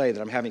embarrassed to say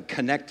that I'm having to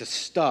connect to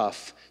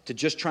stuff to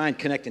just try and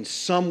connect in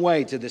some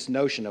way to this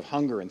notion of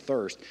hunger and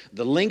thirst.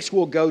 The links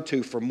we'll go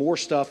to for more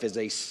stuff is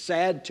a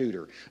sad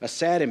tutor, a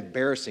sad,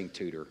 embarrassing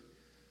tutor.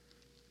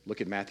 Look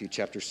at Matthew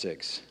chapter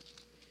 6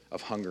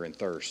 of hunger and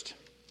thirst.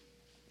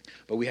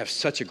 But we have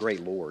such a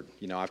great Lord.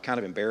 You know, I've kind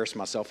of embarrassed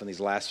myself in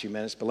these last few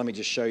minutes, but let me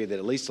just show you that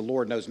at least the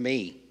Lord knows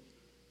me.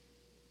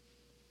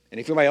 And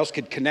if anybody else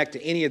could connect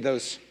to any of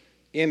those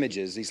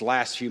images, these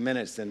last few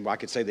minutes, then I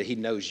could say that He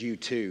knows you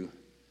too.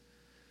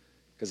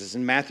 Because it's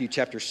in Matthew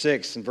chapter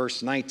 6 and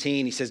verse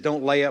 19, He says,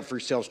 "Don't lay up for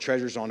yourselves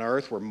treasures on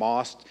earth where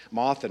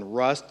moth and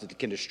rust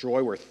can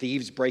destroy, where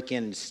thieves break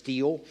in and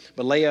steal,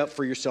 but lay up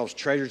for yourselves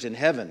treasures in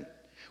heaven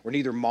where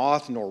neither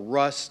moth nor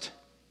rust."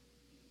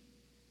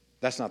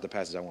 That's not the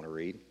passage I want to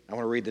read. I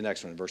want to read the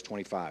next one, verse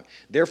 25.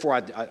 Therefore,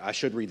 I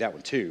should read that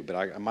one too, but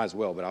I might as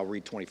well, but I'll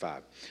read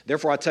 25.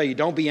 "Therefore, I tell you,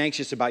 don't be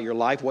anxious about your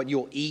life, what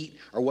you'll eat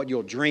or what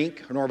you'll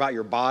drink, nor about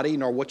your body,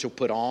 nor what you'll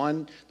put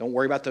on. Don't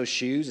worry about those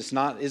shoes.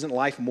 Isn't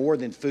life more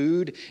than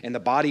food and the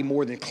body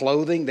more than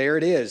clothing?" There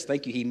it is.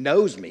 Thank you. He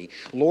knows me.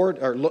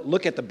 Lord, or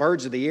look at the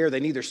birds of the air. They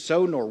neither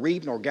sow nor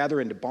reap nor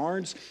gather into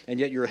barns, and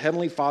yet your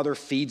heavenly Father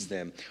feeds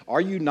them.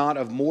 Are you not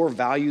of more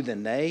value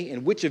than they?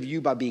 And which of you,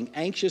 by being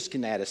anxious,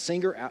 can add a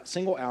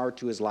single hour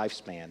to his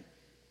lifespan?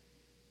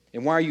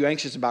 And why are you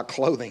anxious about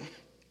clothing?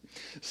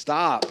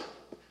 Stop,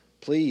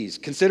 please.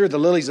 Consider the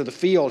lilies of the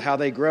field, how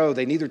they grow.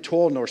 They neither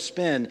toil nor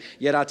spin.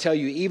 Yet I tell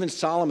you, even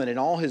Solomon in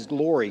all his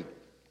glory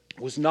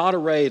was not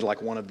arrayed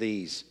like one of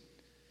these.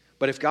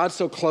 But if God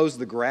so clothes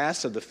the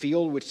grass of the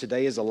field, which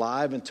today is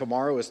alive and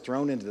tomorrow is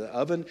thrown into the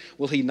oven,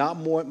 will he not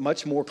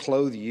much more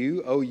clothe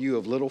you, O you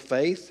of little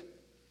faith?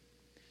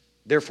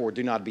 Therefore,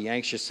 do not be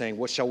anxious, saying,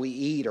 what shall we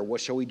eat, or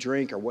what shall we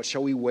drink, or what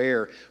shall we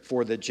wear?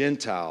 For the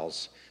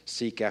Gentiles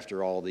seek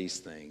after all these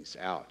things.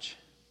 Ouch.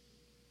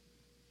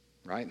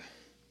 Right?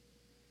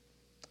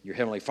 Your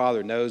Heavenly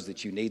Father knows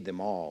that you need them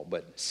all,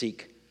 but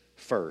seek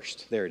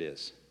first, there it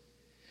is,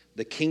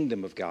 the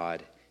kingdom of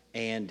God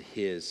and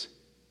his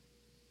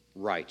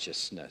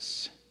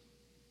righteousness,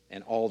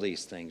 and all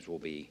these things will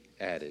be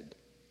added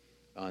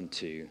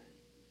unto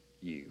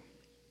you.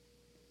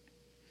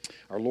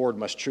 Our Lord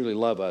must truly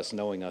love us,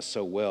 knowing us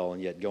so well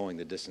and yet going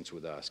the distance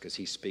with us, because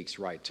he speaks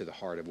right to the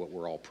heart of what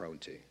we're all prone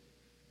to.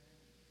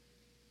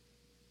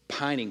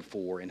 Pining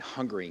for and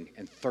hungering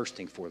and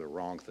thirsting for the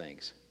wrong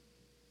things.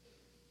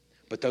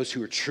 But those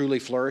who are truly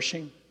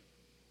flourishing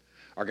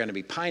are going to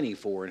be pining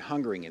for and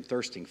hungering and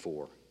thirsting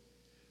for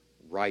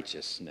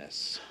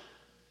righteousness.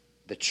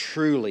 The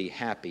truly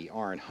happy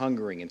aren't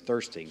hungering and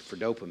thirsting for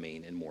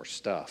dopamine and more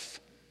stuff.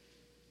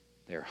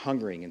 They're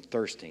hungering and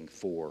thirsting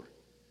for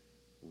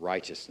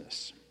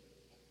righteousness.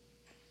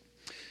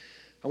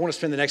 I want to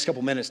spend the next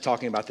couple minutes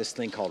talking about this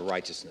thing called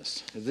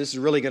righteousness. This is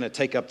really going to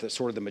take up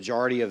the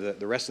majority of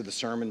the rest of the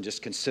sermon,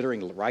 just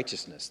considering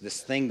righteousness,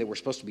 this thing that we're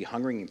supposed to be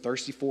hungering and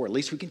thirsty for. At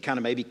least we can kind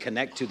of maybe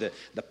connect to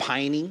the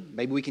pining.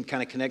 Maybe we can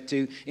kind of connect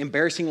to,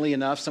 embarrassingly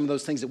enough, some of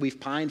those things that we've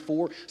pined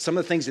for, some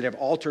of the things that have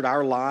altered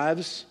our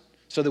lives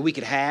so that we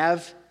could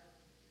have.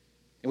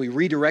 And we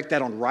redirect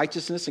that on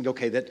righteousness and go,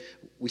 okay, that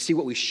we see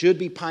what we should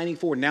be pining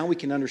for. Now we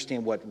can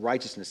understand what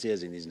righteousness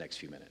is in these next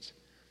few minutes.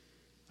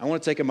 I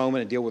want to take a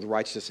moment and deal with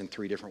righteousness in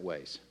three different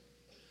ways.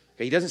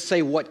 Okay, he doesn't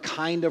say what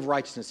kind of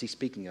righteousness he's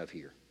speaking of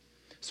here.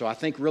 So I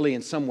think really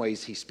in some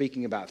ways he's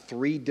speaking about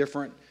three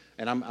different,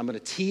 and I'm going to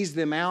tease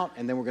them out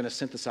and then we're going to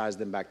synthesize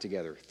them back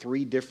together.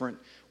 Three different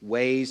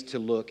ways to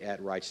look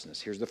at righteousness.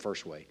 Here's the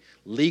first way.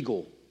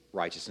 Legal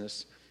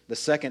righteousness. The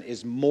second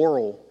is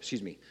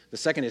the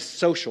second is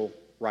social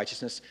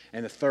righteousness.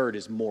 And the third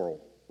is moral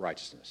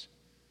righteousness.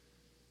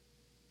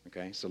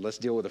 Okay, so let's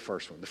deal with the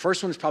first one. The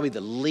first one is probably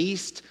the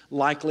least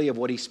likely of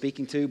what he's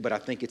speaking to, but I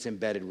think it's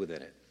embedded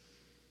within it.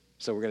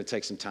 So we're going to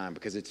take some time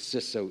because it's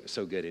just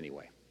so good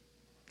anyway.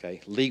 Okay,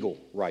 legal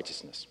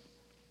righteousness.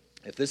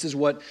 If this is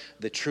what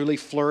the truly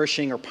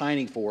flourishing are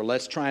pining for,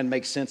 let's try and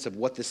make sense of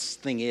what this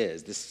thing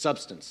is, this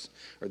substance,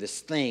 or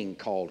this thing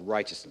called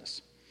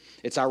righteousness.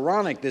 It's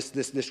ironic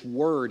this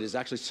word is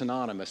actually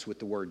synonymous with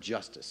the word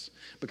justice,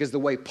 because the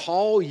way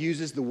Paul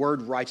uses the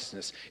word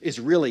righteousness is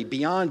really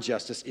beyond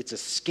justice. It's a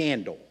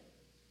scandal.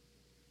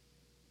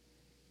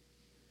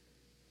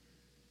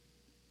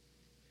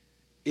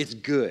 It's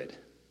good.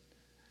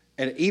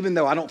 And even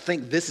though I don't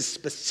think this is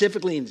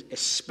specifically and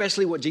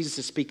especially what Jesus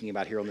is speaking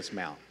about here on this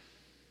mount,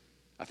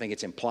 I think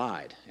it's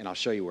implied, and I'll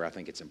show you where I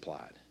think it's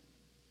implied.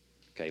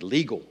 Okay,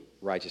 legal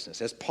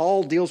righteousness. As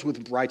Paul deals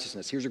with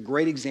righteousness, here's a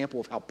great example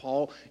of how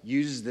Paul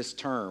uses this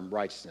term,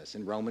 righteousness,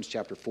 in Romans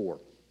chapter 4.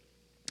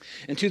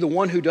 And to the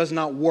one who does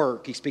not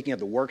work, he's speaking of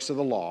the works of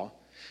the law,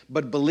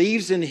 but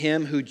believes in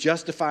him who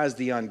justifies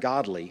the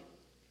ungodly,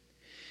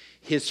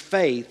 his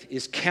faith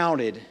is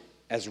counted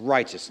as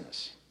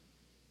righteousness.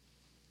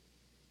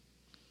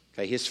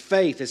 Okay, his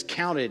faith is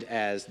counted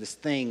as this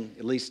thing,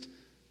 at least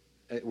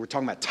we're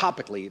talking about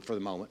topically for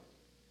the moment,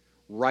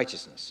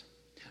 righteousness.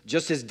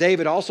 Just as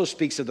David also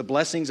speaks of the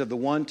blessings of the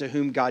one to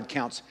whom God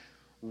counts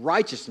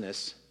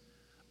righteousness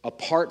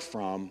apart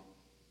from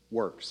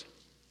works.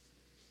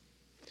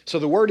 So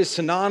the word is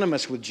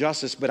synonymous with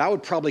justice, but I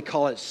would probably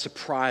call it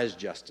surprise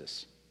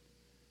justice.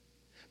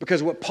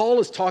 Because what Paul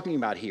is talking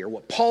about here,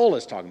 what Paul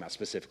is talking about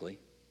specifically,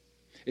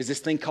 is this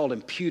thing called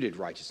imputed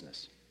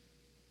righteousness.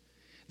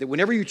 That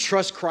whenever you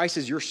trust Christ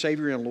as your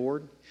Savior and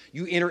Lord,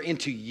 you enter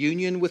into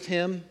union with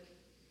Him,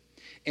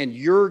 and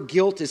your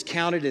guilt is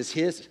counted as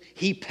His.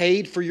 He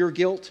paid for your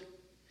guilt,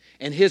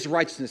 and His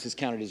righteousness is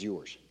counted as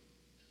yours.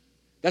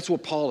 That's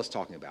what Paul is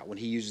talking about when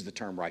he uses the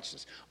term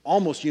righteousness,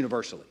 almost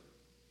universally.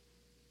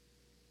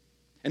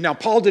 And now,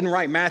 Paul didn't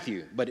write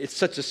Matthew, but it's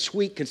such a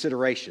sweet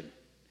consideration.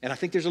 And I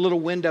think there's a little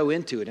window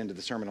into it, into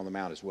the Sermon on the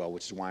Mount as well,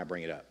 which is why I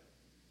bring it up.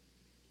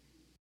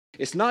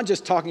 It's not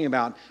just talking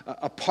about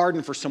a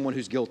pardon for someone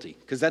who's guilty,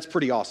 because that's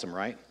pretty awesome,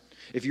 right?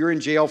 If you're in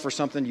jail for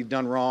something you've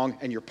done wrong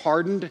and you're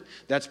pardoned,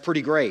 that's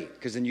pretty great,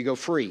 because then you go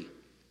free.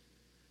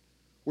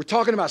 We're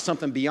talking about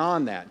something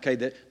beyond that, okay?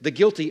 That the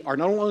guilty are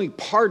not only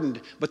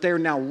pardoned, but they are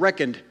now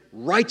reckoned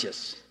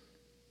righteous.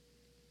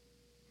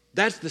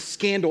 That's the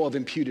scandal of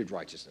imputed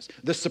righteousness,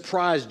 the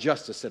surprise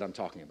justice that I'm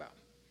talking about.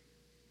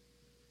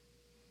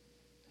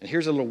 And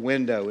here's a little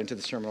window into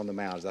the Sermon on the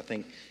Mount, as I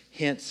think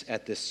hints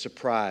at this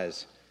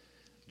surprise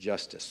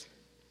justice.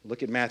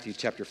 Look at Matthew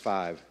chapter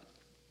 5,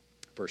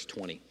 verse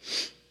 20.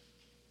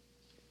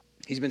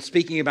 He's been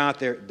speaking about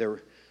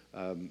their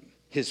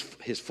his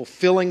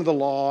fulfilling the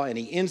law, and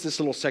he ends this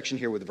little section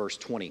here with verse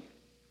 20.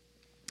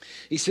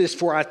 He says,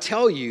 "For I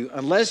tell you,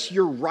 unless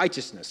your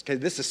righteousness," okay,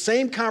 this is the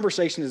same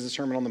conversation as the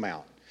Sermon on the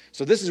Mount.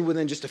 So this is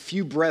within just a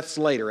few breaths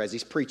later as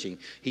he's preaching.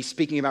 He's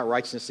speaking about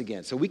righteousness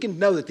again. So we can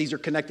know that these are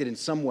connected in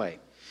some way.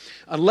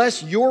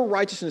 "Unless your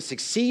righteousness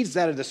exceeds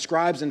that of the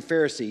scribes and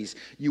Pharisees,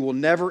 you will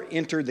never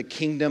enter the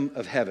kingdom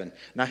of heaven."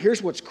 Now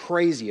here's what's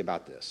crazy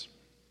about this.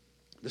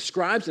 The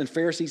scribes and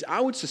Pharisees,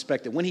 I would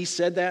suspect that when he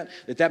said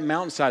that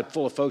mountainside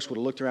full of folks would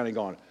have looked around and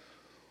gone,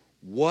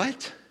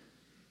 "What?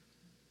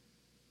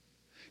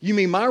 You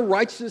mean my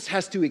righteousness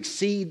has to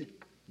exceed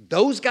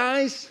those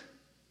guys?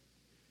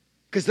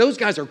 Because those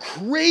guys are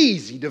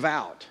crazy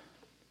devout.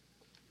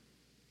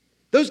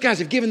 Those guys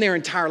have given their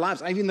entire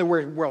lives, even though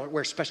they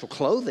wear special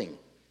clothing.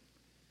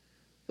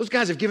 Those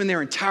guys have given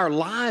their entire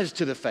lives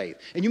to the faith.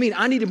 And you mean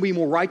I need to be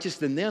more righteous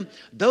than them?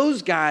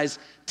 Those guys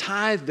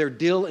tithe their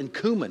dill and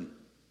cumin."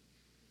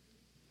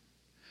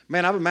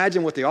 Man, I've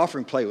imagined what the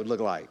offering plate would look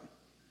like.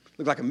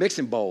 Look like a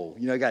mixing bowl.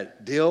 You know, you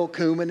got dill,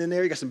 cumin in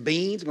there. You got some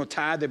beans. You're going to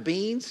tithe their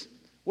beans.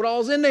 What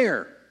all's in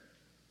there?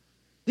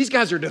 These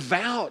guys are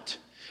devout.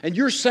 And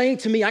you're saying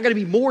to me, I got to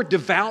be more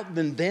devout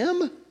than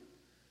them?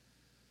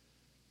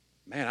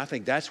 Man, I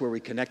think that's where we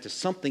connect to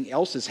something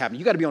else that's happening.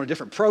 You got to be on a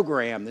different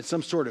program than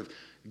some sort of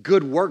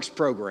good works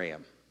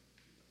program.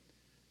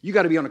 You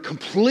got to be on a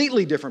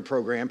completely different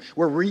program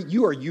where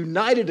you are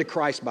united to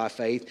Christ by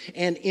faith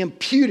and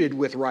imputed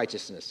with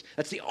righteousness.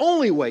 That's the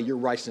only way your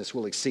righteousness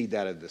will exceed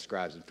that of the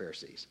scribes and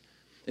Pharisees.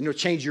 And it'll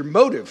change your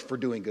motive for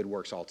doing good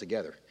works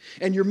altogether.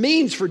 And your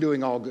means for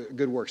doing all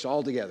good works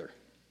altogether.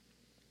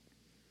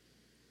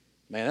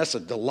 Man, that's a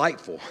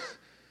delightful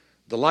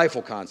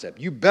concept.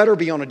 You better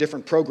be on a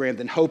different program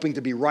than hoping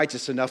to be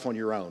righteous enough on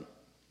your own.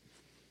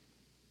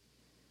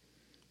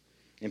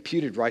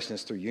 Imputed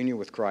righteousness through union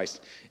with Christ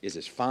is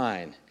as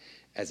fine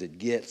as it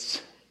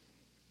gets.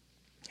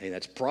 And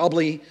that's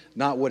probably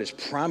not what is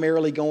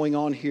primarily going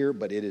on here,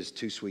 but it is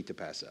too sweet to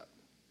pass up.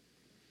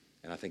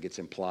 And I think it's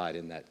implied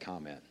in that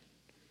comment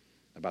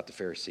about the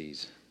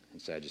Pharisees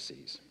and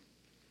Sadducees.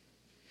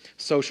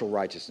 Social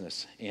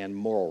righteousness and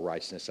moral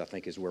righteousness, I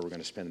think, is where we're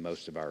going to spend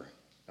most of our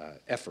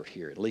effort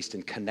here, at least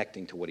in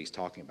connecting to what he's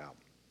talking about.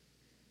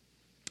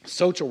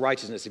 Social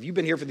righteousness. If you've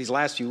been here for these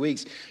last few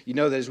weeks, you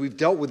know that as we've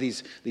dealt with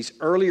these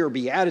earlier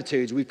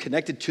Beatitudes, we've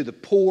connected to the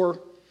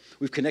poor,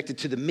 we've connected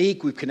to the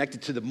meek, we've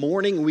connected to the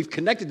mourning, and we've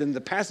connected them to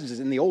the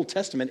passages in the Old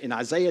Testament in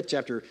Isaiah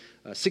chapter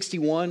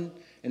 61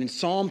 and in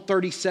Psalm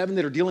 37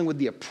 that are dealing with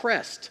the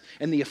oppressed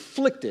and the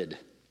afflicted.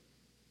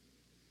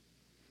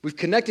 We've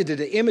connected to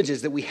the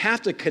images that we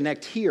have to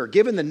connect here.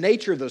 Given the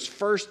nature of those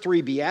first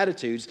three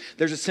Beatitudes,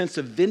 there's a sense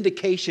of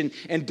vindication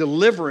and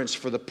deliverance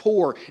for the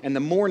poor and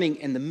the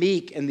mourning and the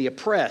meek and the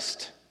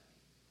oppressed.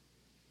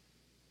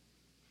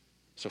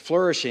 So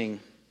flourishing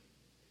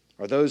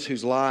are those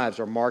whose lives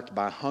are marked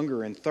by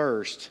hunger and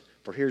thirst.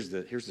 For here's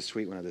the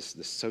sweet one of this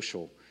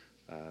social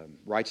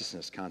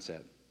righteousness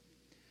concept.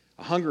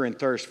 A hunger and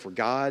thirst for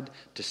God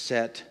to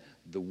set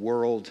the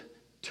world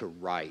to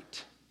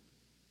right.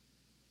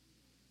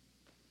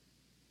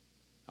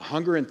 A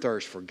hunger and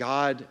thirst for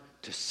God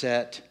to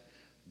set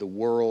the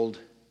world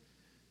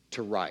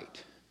to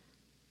right.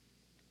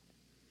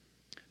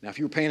 Now, if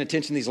you were paying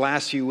attention these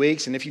last few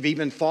weeks, and if you've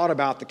even thought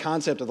about the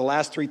concept of the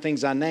last three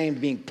things I named,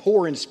 being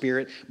poor in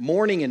spirit,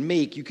 mourning, and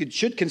meek, you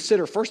should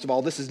consider, first of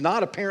all, this is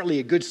not apparently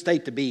a good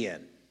state to be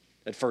in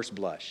at first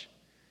blush.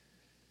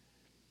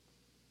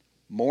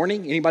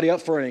 Mourning, anybody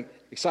up for an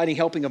exciting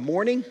helping of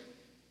mourning?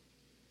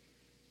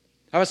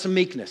 How about some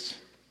meekness?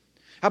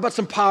 How about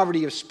some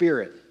poverty of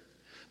spirit?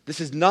 This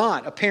is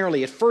not,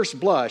 apparently, at first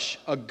blush,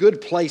 a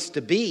good place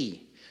to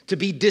be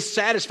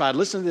dissatisfied.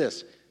 Listen to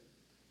this.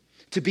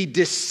 To be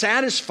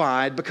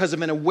dissatisfied because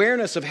of an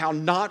awareness of how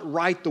not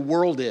right the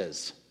world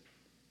is.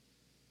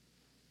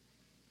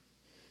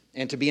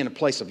 And to be in a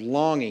place of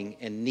longing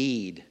and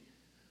need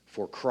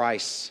for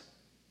Christ's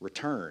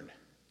return.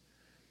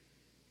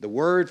 The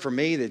word for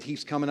me that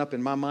keeps coming up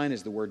in my mind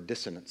is the word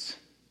dissonance.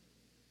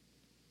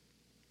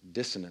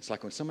 Dissonance,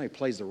 like when somebody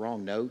plays the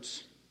wrong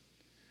notes,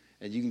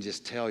 and you can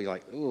just tell, you're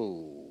like,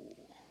 oh,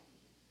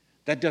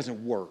 that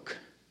doesn't work.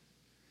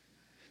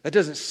 That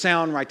doesn't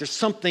sound right. There's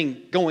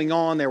something going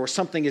on there where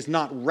something is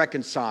not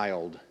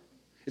reconciled.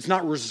 It's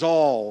not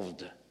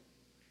resolved.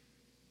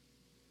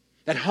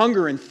 That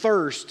hunger and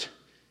thirst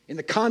in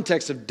the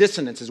context of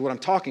dissonance is what I'm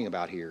talking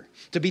about here.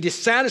 To be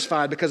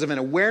dissatisfied because of an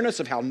awareness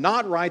of how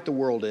not right the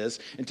world is,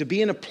 and to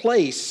be in a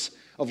place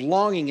of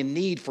longing and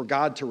need for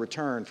God to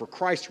return, for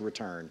Christ to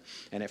return.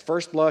 And at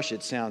first blush,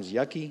 it sounds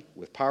yucky,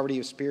 with poverty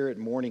of spirit,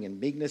 mourning, and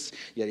meekness,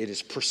 yet it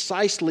is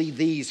precisely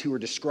these who are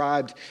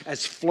described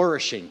as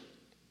flourishing.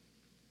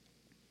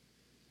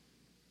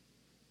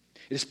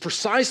 It is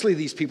precisely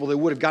these people that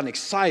would have gotten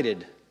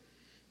excited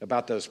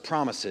about those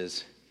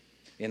promises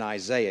in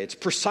Isaiah. It's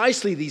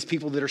precisely these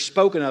people that are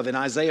spoken of in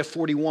Isaiah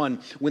 41,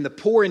 when the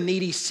poor and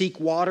needy seek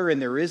water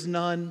and there is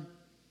none,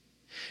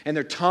 and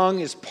their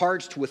tongue is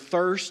parched with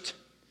thirst.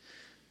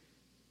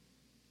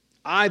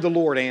 I, the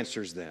Lord,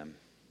 answers them.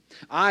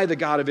 I, the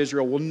God of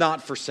Israel, will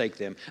not forsake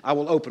them. I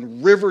will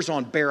open rivers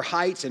on bare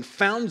heights and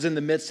fountains in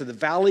the midst of the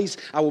valleys.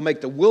 I will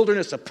make the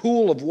wilderness a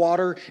pool of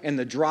water and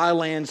the dry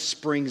land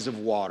springs of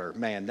water.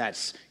 Man,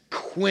 that's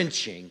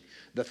quenching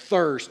the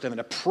thirst of an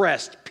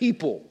oppressed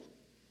people.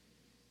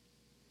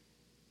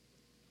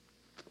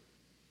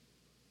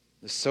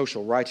 This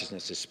social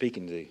righteousness is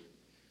speaking to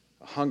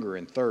a hunger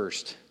and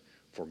thirst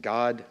for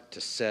God to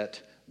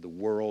set the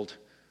world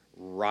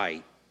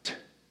right.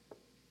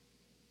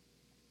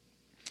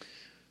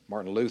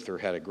 Martin Luther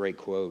had a great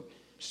quote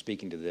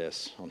speaking to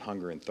this on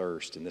hunger and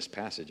thirst in this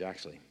passage,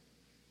 actually.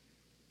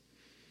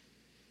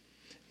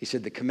 He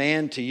said, "The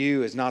command to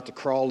you is not to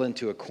crawl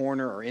into a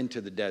corner or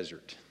into the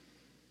desert,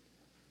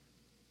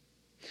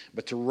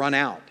 but to run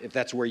out, if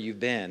that's where you've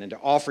been, and to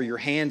offer your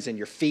hands and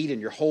your feet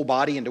and your whole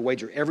body and to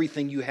wager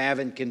everything you have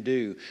and can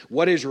do.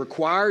 What is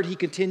required," he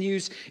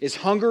continues, "is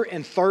hunger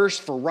and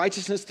thirst for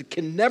righteousness that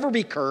can never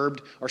be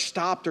curbed or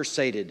stopped or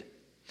sated.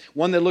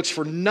 One that looks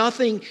for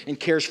nothing and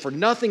cares for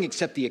nothing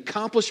except the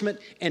accomplishment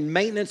and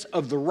maintenance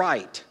of the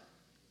right,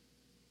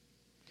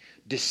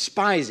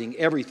 despising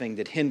everything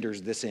that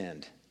hinders this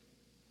end."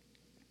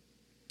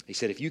 He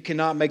said, if you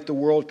cannot make the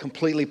world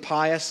completely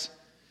pious,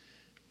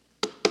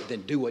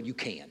 then do what you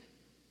can.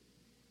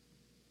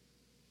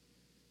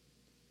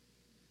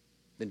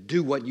 Then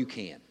do what you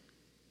can.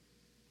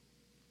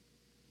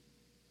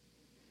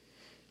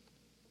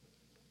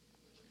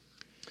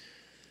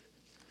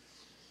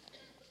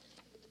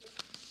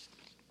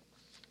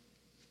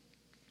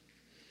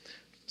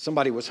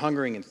 Somebody was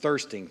hungering and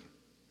thirsting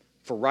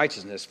for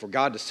righteousness, for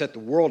God to set the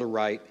world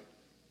aright,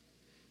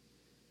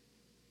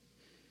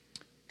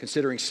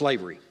 considering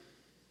slavery.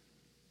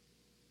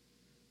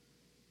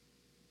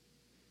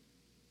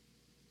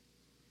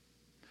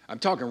 I'm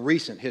talking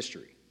recent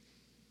history.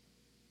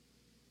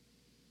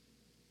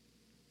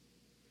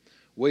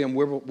 William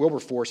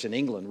Wilberforce in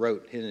England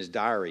wrote in his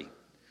diary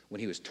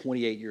when he was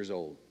 28 years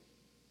old.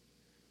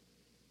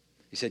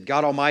 He said,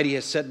 "God Almighty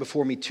has set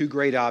before me two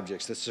great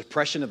objects, the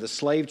suppression of the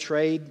slave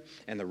trade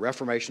and the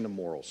reformation of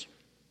morals."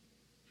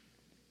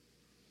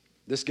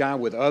 This guy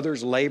with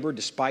others labored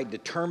despite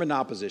determined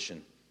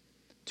opposition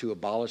to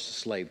abolish the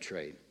slave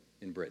trade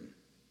in Britain.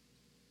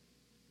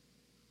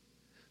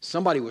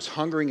 Somebody was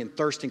hungering and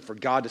thirsting for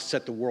God to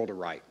set the world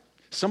aright.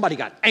 Somebody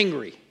got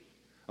angry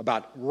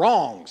about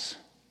wrongs.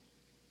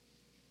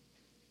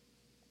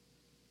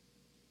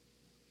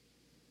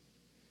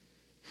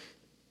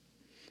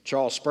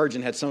 Charles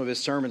Spurgeon had some of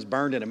his sermons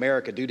burned in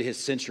America due to his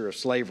censure of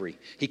slavery.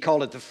 He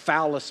called it the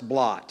foulest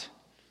blot.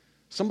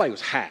 Somebody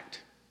was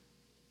hacked.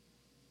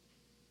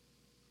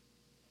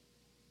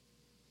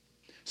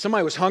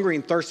 Somebody was hungry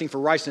and thirsting for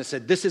righteousness,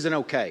 said, this isn't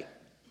okay.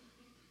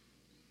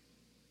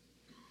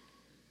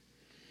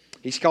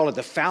 He's called it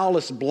the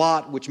foulest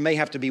blot, which may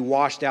have to be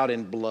washed out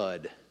in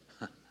blood.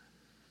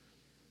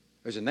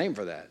 There's a name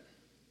for that.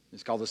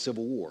 It's called the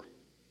Civil War.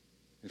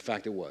 In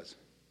fact, it was.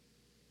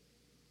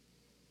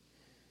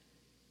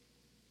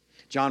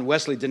 John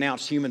Wesley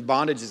denounced human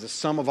bondage as the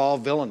sum of all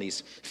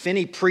villainies.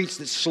 Finney preached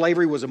that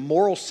slavery was a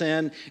moral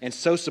sin and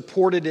so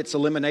supported its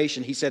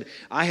elimination. He said,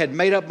 I had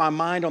made up my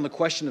mind on the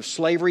question of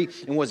slavery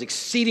and was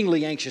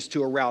exceedingly anxious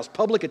to arouse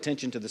public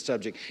attention to the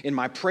subject. In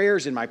my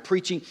prayers, in my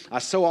preaching, I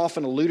so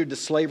often alluded to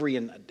slavery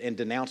and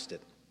denounced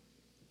it.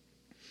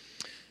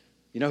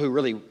 You know who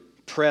really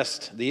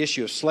pressed the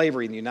issue of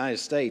slavery in the United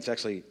States,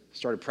 actually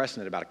started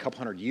pressing it about a couple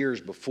hundred years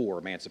before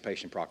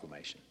Emancipation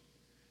Proclamation?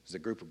 It was a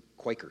group of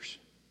Quakers.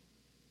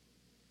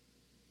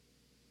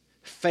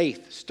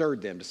 Faith stirred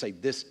them to say,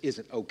 this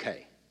isn't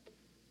okay.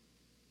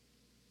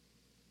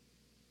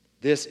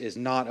 This is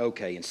not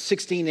okay. In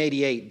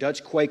 1688,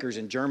 Dutch Quakers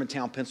in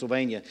Germantown,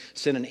 Pennsylvania,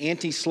 sent an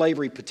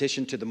anti-slavery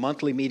petition to the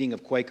monthly meeting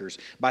of Quakers.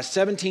 By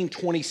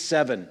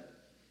 1727,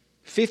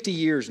 50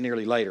 years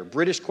nearly later,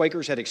 British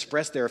Quakers had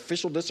expressed their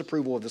official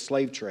disapproval of the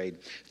slave trade.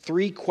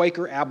 3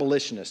 Quaker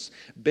abolitionists,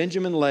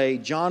 Benjamin Lay,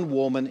 John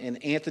Woolman,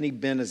 and Anthony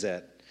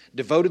Benezet,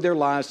 devoted their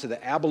lives to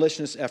the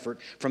abolitionist effort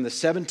from the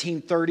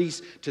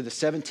 1730s to the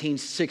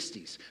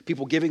 1760s.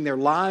 People giving their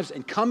lives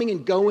and coming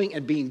and going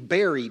and being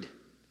buried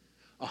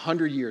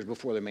 100 years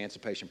before the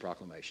Emancipation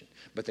Proclamation.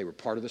 But they were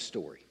part of the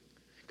story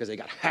because they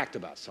got hacked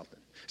about something.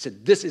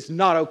 Said, this is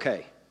not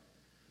okay.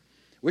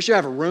 We should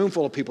have a room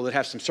full of people that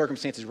have some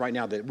circumstances right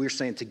now that we're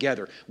saying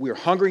together, we are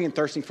hungry and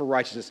thirsting for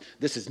righteousness.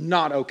 This is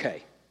not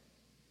okay.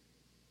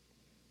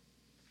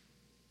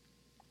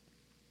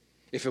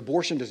 If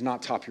abortion does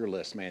not top your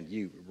list, man,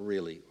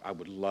 I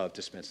would love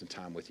to spend some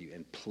time with you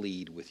and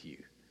plead with you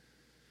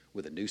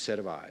with a new set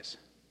of eyes.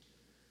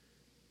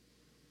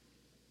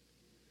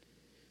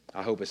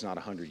 I hope it's not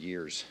 100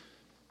 years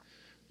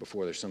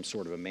before there's some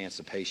sort of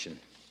emancipation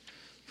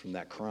from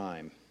that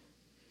crime.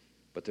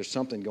 But there's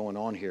something going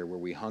on here where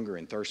we hunger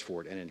and thirst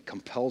for it, and it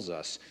compels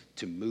us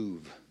to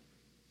move.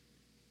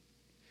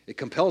 It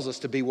compels us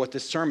to be what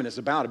this sermon is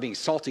about, of being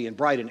salty and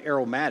bright and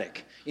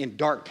aromatic in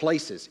dark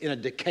places, in a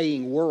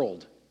decaying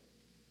world.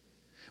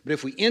 But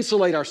if we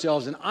insulate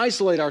ourselves and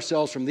isolate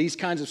ourselves from these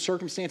kinds of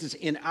circumstances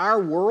in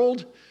our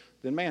world,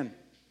 then man,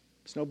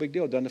 it's no big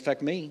deal. It doesn't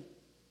affect me.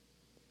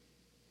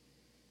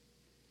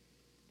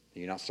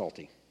 and you're not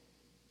salty,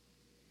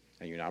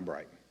 and you're not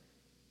bright.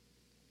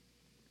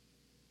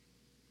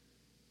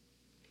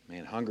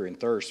 Man, hunger and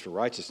thirst for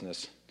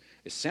righteousness,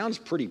 it sounds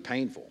pretty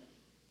painful,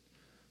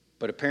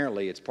 but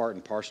apparently it's part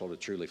and parcel to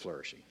truly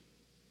flourishing.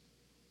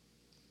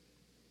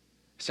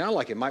 It sounds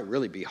like it might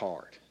really be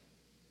hard.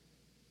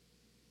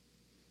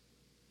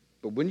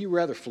 But wouldn't you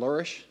rather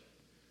flourish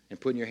and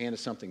put in your hand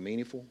to something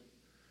meaningful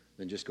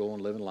than just go on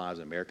living lives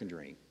an American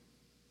dream?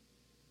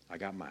 I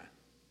got mine.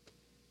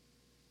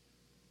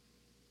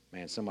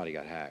 Man, somebody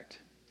got hacked,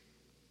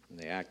 and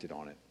they acted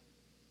on it.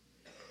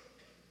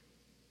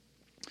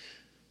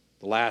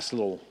 The last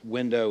little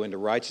window into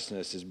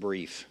righteousness is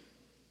brief.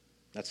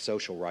 That's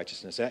social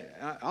righteousness.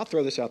 I'll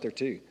throw this out there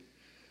too.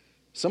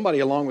 Somebody,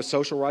 along with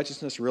social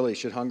righteousness, really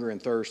should hunger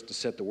and thirst to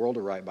set the world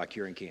aright by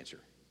curing cancer.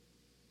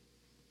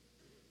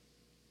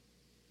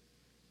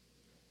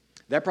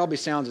 That probably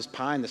sounds as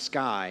pie in the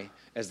sky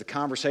as the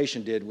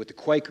conversation did with the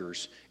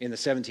Quakers in the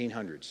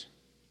 1700s.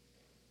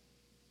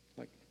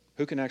 Like,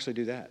 who can actually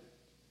do that?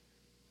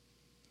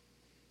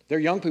 There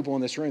are young people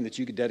in this room that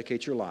you could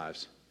dedicate your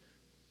lives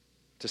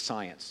to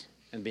science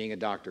and being a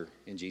doctor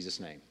in Jesus'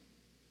 name,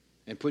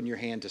 and putting your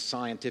hand to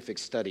scientific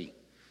study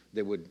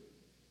that would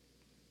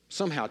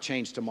somehow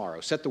change tomorrow,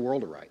 set the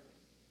world aright.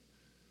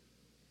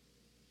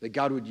 That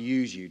God would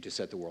use you to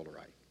set the world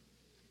aright.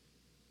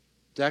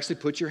 To actually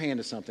put your hand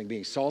to something,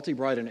 being salty,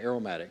 bright, and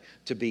aromatic,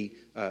 to be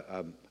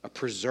a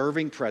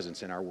preserving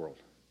presence in our world.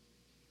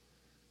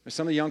 And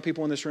some of the young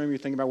people in this room, you're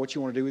thinking about what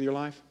you want to do with your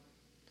life?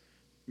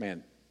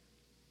 Man,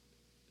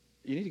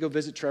 you need to go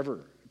visit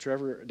Trevor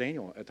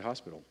Daniel at the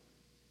hospital.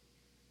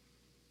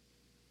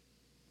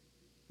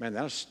 Man,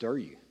 that'll stir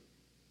you.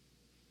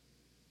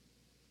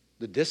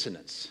 The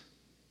dissonance.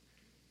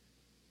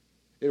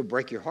 It'll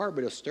break your heart, but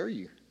it'll stir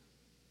you.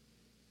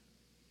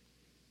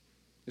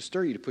 It'll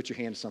stir you to put your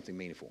hand to something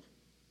meaningful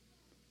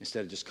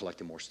instead of just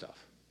collecting more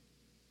stuff.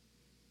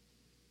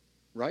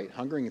 Right?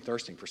 Hungering and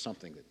thirsting for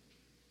something that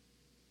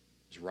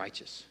is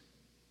righteous.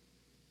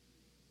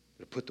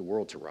 That'll put the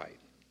world to right.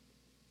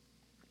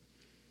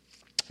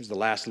 Here's the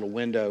last little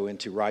window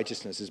into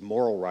righteousness, is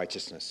moral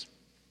righteousness.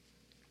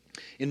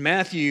 In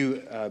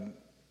Matthew,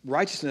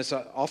 righteousness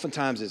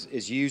oftentimes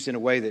is used in a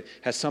way that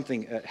has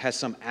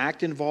some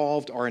act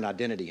involved or an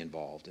identity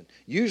involved. And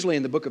usually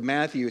in the book of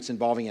Matthew, it's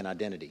involving an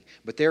identity.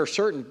 But there are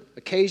certain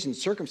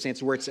occasions,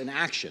 circumstances where it's an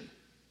action.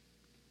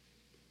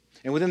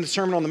 And within the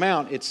Sermon on the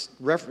Mount, it's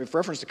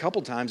referenced a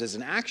couple times as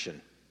an action.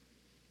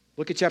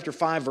 Look at chapter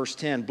 5, verse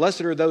 10.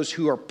 Blessed are those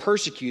who are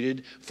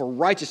persecuted for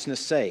righteousness'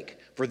 sake,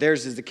 for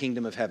theirs is the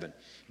kingdom of heaven.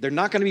 They're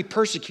not going to be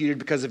persecuted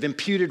because of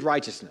imputed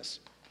righteousness.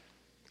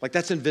 Like,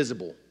 that's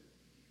invisible.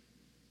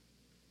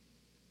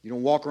 You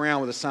don't walk around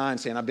with a sign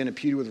saying, I've been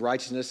imputed with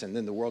righteousness, and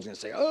then the world's going to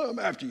say, oh, I'm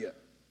after you.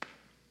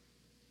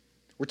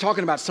 We're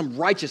talking about some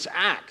righteous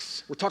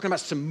acts. We're talking about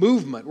some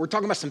movement. We're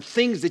talking about some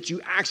things that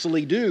you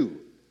actually do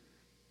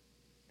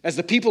as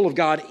the people of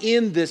God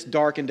in this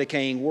dark and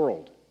decaying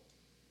world.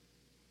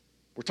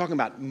 We're talking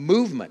about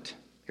movement.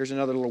 Here's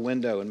another little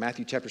window in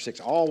Matthew chapter 6,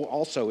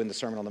 also in the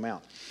Sermon on the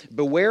Mount.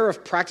 Beware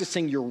of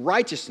practicing your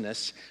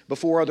righteousness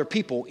before other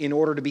people in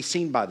order to be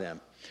seen by them.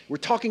 We're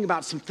talking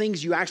about some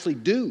things you actually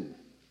do.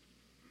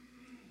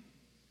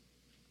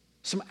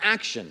 Some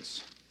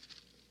actions.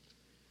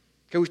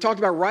 Okay, we've talked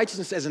about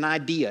righteousness as an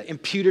idea,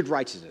 imputed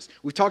righteousness.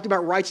 We've talked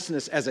about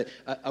righteousness as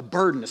a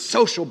burden, a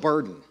social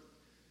burden.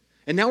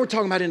 And now we're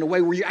talking about it in a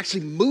way where you're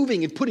actually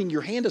moving and putting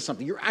your hand to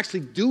something. You're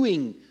actually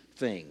doing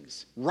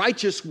things.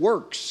 Righteous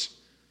works,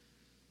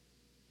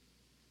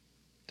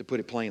 to put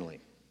it plainly.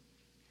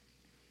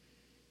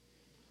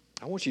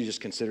 I want you to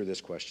just consider this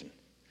question.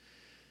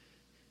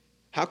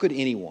 How could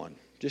anyone,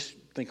 just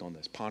think on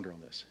this, ponder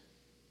on this.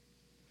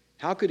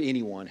 How could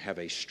anyone have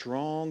a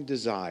strong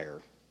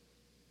desire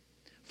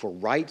for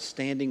right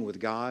standing with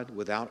God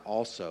without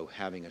also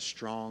having a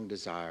strong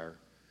desire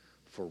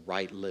for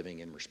right living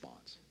in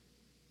response?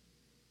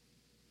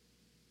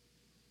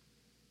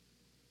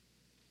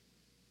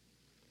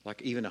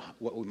 Like even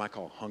what we might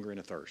call hunger and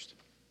a thirst.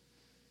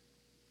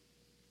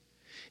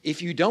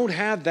 If you don't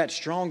have that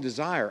strong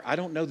desire, I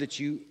don't know that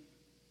you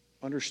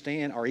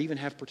understand or even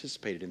have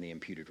participated in the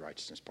imputed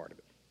righteousness part of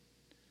it.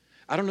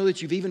 I don't know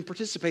that you've even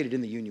participated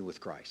in the union with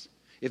Christ.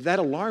 If that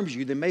alarms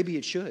you, then maybe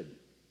it should.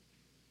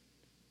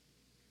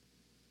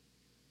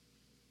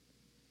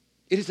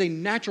 It is a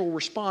natural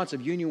response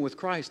of union with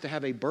Christ to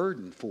have a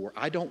burden for,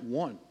 I don't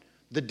want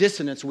the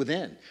dissonance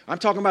within. I'm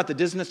talking about the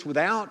dissonance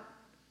without,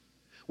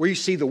 where you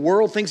see the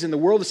world, things in the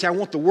world, to say, I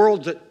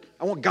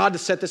want God to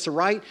set this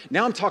aright.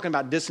 Now I'm talking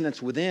about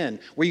dissonance within,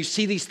 where you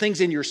see these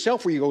things in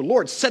yourself where you go,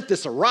 Lord, set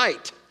this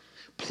aright.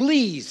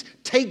 Please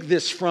take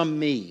this from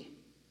me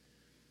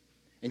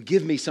and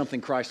give me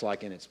something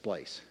Christ-like in its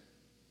place.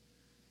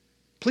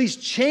 Please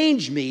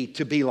change me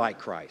to be like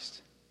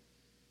Christ.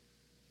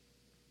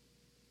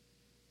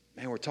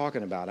 Man, we're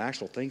talking about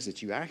actual things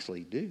that you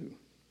actually do.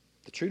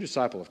 The true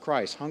disciple of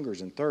Christ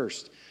hungers and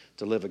thirsts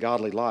to live a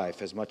godly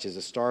life as much as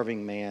a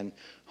starving man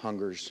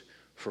hungers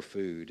for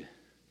food.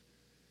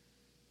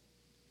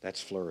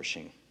 That's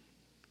flourishing.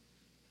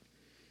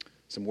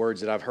 some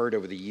words that I've heard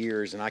over the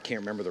years, and I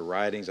can't remember the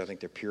writings. I think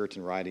they're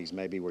Puritan writings,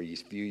 maybe, where you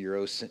view your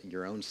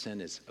own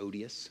sin as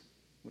odious.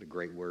 What a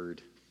great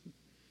word.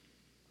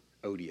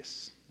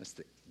 Odious. That's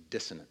the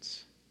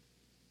dissonance.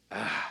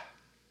 I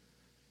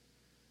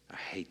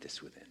hate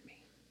this within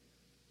me.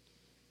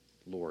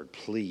 Lord,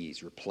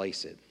 please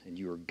replace it. And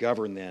you are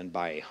governed then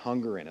by a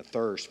hunger and a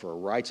thirst for a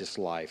righteous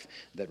life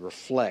that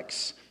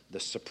reflects the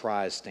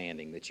surprise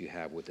standing that you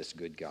have with this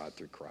good God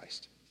through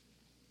Christ.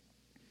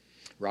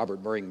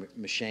 Robert Murray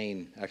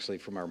M'Cheyne, actually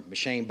from our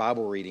M'Cheyne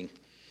Bible reading,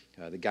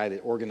 the guy that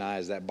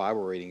organized that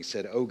Bible reading,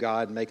 said, "Oh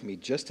God, make me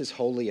just as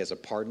holy as a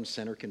pardoned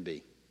sinner can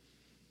be."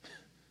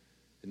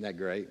 Isn't that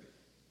great?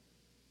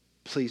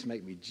 Please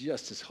make me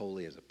just as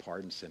holy as a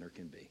pardoned sinner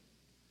can be.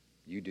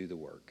 You do the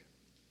work.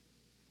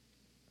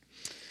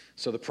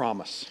 So the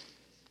promise.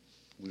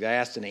 We've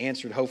asked and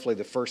answered, hopefully,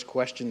 the first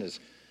question is,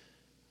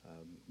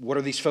 what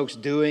are these folks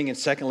doing? And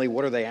secondly,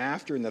 what are they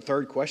after? And the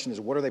third question is,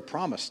 what are they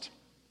promised?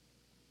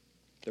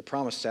 They're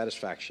promised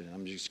satisfaction.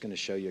 I'm just going to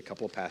show you a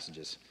couple of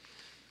passages,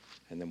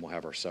 and then we'll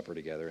have our supper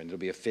together, and it'll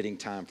be a fitting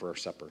time for our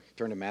supper.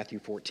 Turn to Matthew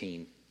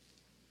 14.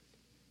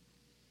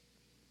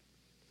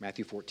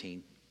 Matthew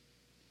 14.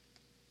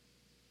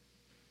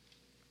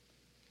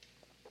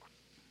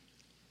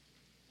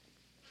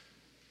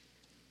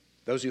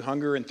 Those who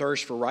hunger and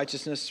thirst for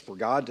righteousness, for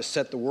God to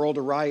set the world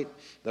aright.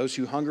 Those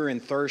who hunger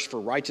and thirst for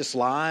righteous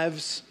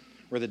lives,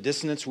 where the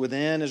dissonance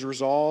within is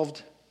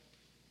resolved.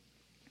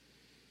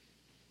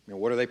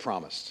 What are they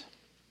promised?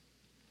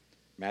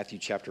 Matthew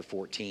chapter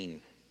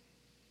 14,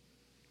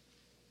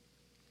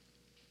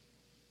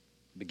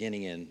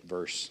 beginning in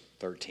verse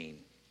 13.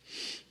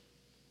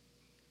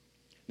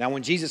 Now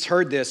when Jesus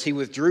heard this, he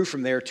withdrew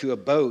from there to a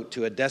boat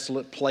to a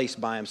desolate place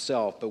by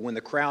himself. But when the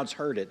crowds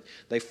heard it,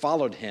 they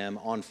followed him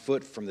on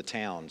foot from the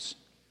towns.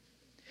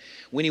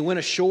 When he went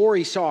ashore,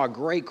 he saw a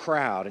great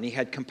crowd, and he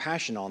had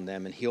compassion on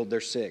them and healed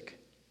their sick.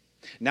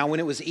 Now when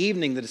it was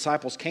evening, the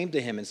disciples came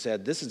to him and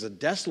said, "This is a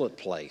desolate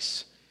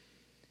place,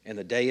 and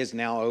the day is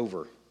now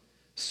over.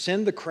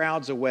 Send the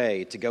crowds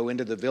away to go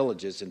into the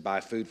villages and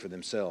buy food for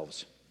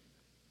themselves."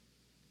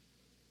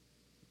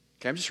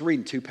 Okay, I'm just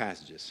reading two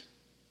passages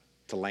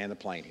to land the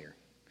plane here,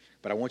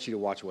 but I want you to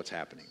watch what's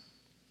happening.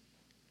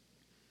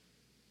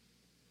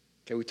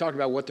 Okay, we talked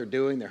about what they're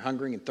doing. They're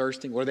hungering and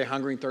thirsting. What are they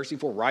hungering and thirsting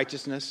for?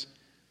 Righteousness,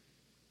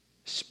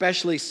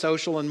 especially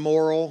social and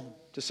moral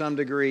to some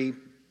degree,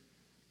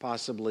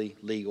 possibly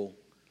legal.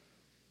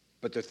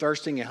 But they're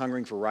thirsting and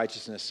hungering for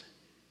righteousness.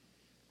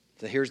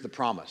 So here's the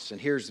promise, and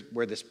here's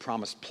where this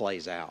promise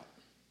plays out.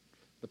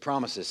 The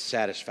promise is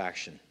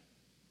satisfaction.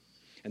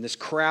 And this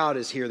crowd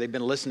is here. They've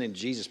been listening to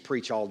Jesus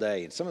preach all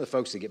day. And some of the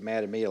folks that get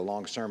mad at me at a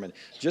long sermon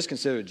just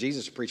consider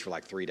Jesus preached for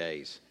like 3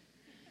 days.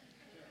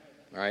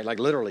 All right, like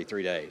literally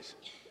 3 days.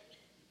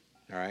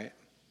 All right.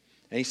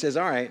 And he says,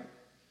 all right,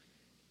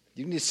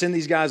 you need to send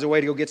these guys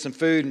away to go get some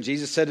food. And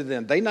Jesus said to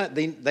them, they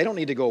don't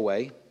need to go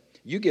away.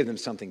 You give them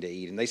something to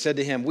eat. And they said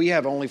to him, we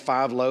have only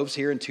 5 loaves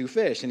here and 2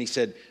 fish. And he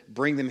said,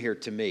 bring them here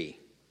to me.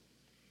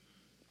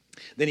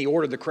 Then he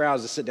ordered the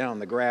crowds to sit down on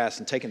the grass,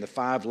 and taking the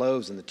 5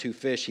 loaves and the 2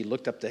 fish, he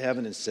looked up to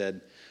heaven and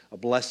said a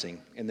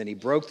blessing. And then he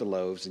broke the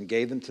loaves and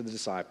gave them to the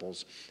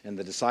disciples, and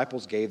the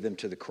disciples gave them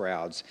to the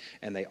crowds,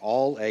 and they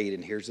all ate,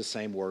 and here's the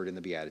same word in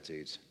the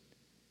Beatitudes,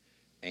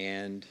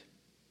 and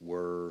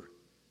were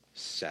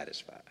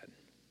satisfied.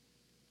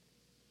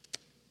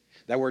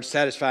 That word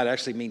satisfied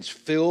actually means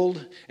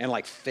filled and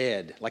like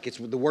fed. Like it's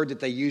the word that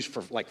they use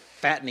for like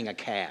fattening a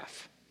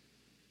calf.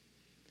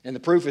 And the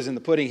proof is in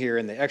the pudding here,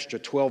 in the extra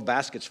 12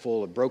 baskets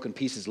full of broken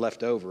pieces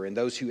left over. And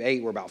those who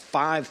ate were about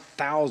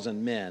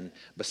 5,000 men,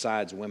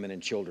 besides women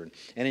and children.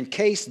 And in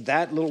case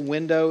that little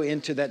window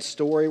into that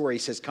story where he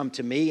says, come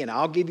to me and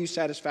I'll give you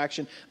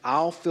satisfaction,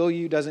 I'll fill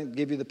you, doesn't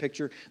give you the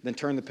picture, then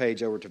turn the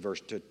page over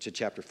to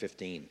chapter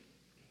 15.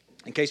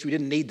 In case we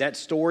didn't need that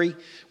story,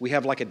 we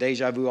have like a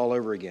deja vu all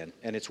over again,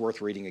 and it's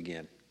worth reading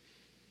again.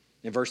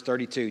 In verse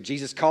 32,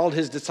 Jesus called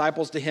his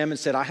disciples to him and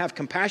said, I have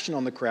compassion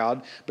on the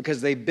crowd because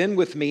they've been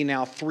with me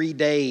now 3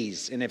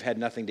 days and have had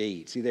nothing to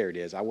eat. See, there it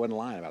is. I wasn't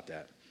lying about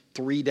that.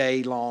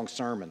 3-day long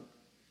sermon.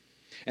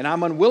 And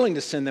I'm unwilling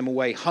to send them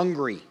away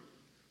hungry,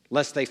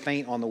 lest they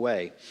faint on the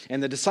way.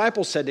 And the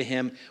disciples said to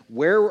him,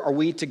 where are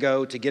we to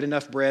go to get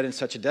enough bread in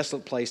such a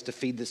desolate place to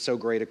feed this so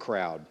great a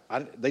crowd?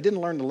 They didn't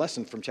learn the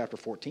lesson from chapter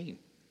 14.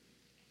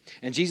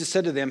 And Jesus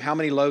said to them, how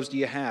many loaves do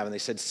you have? And they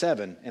said,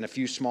 7, and a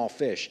few small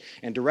fish.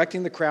 And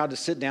directing the crowd to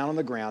sit down on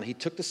the ground, he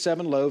took the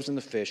 7 loaves and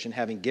the fish, and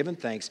having given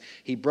thanks,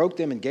 he broke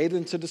them and gave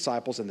them to the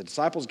disciples, and the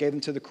disciples gave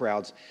them to the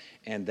crowds,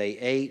 and they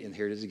ate, and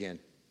here it is again,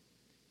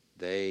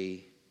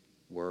 they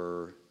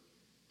were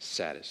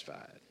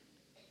satisfied.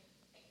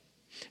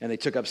 And they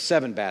took up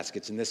 7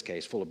 baskets, in this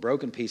case, full of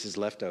broken pieces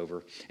left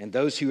over, and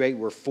those who ate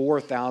were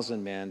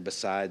 4,000 men,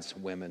 besides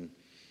women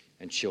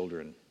and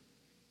children.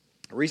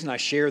 The reason I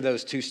share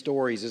those 2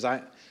 stories is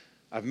I've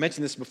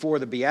mentioned this before,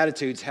 the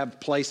Beatitudes have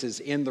places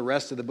in the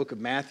rest of the book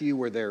of Matthew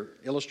where they're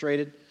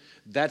illustrated.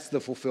 That's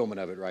the fulfillment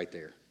of it right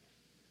there.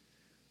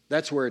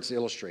 That's where it's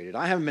illustrated.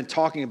 I haven't been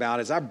talking about,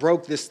 as I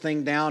broke this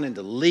thing down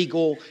into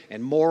legal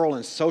and moral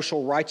and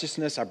social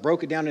righteousness, I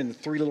broke it down into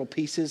 3 little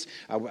pieces.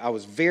 I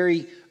was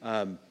very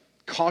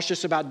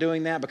cautious about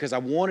doing that because I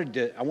wanted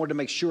to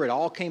make sure it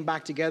all came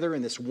back together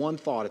in this one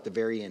thought at the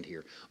very end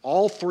here.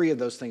 All 3 of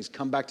those things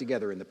come back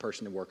together in the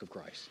person and work of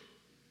Christ.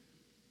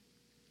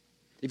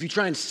 If you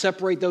try and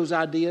separate those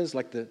ideas,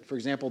 like for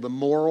example, the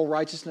moral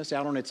righteousness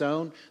out on its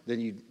own, then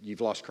you've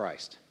lost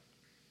Christ.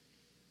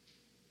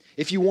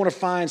 If you want to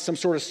find some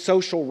sort of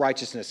social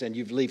righteousness and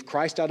you leave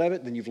Christ out of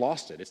it, then you've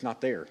lost it. It's not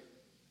there.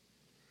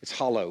 It's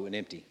hollow and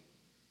empty.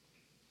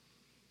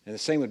 And the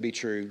same would be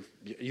true.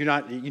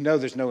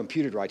 There's no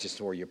imputed righteousness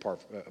for you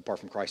apart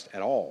from Christ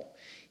at all.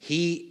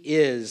 He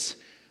is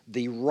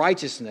the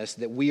righteousness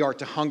that we are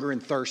to hunger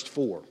and thirst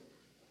for.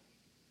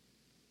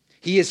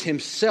 He is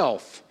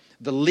himself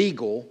the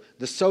legal,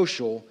 the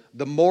social,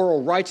 the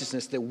moral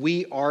righteousness that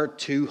we are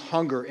to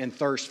hunger and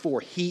thirst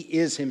for. He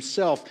is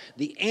himself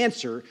the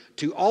answer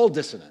to all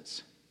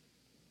dissonance.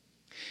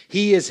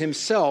 He is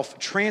himself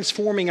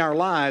transforming our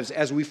lives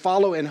as we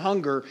follow and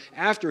hunger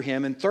after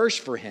him and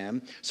thirst for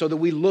him so that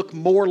we look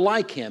more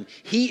like him.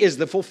 He is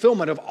the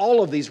fulfillment of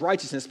all of these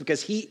righteousness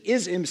because he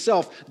is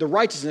himself the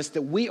righteousness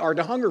that we are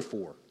to hunger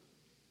for.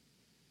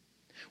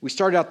 We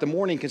started out the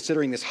morning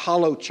considering this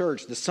hollow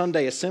church, the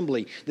Sunday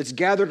assembly that's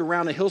gathered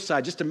around a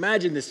hillside. Just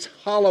imagine this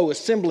hollow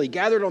assembly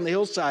gathered on the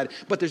hillside,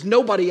 but there's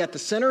nobody at the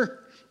center.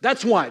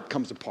 That's why it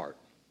comes apart.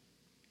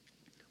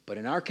 But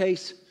in our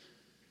case,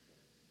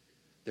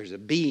 there's a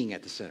being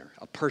at the center,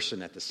 a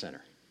person at the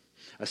center,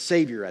 a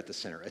Savior at the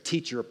center, a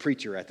teacher, a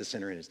preacher at the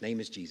center, and his name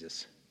is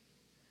Jesus.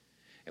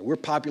 And we're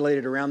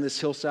populated around this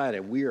hillside,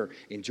 and we are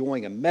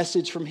enjoying a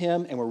message from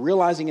him, and we're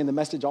realizing in the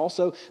message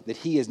also that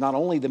he is not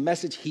only the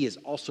message, he is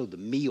also the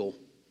meal.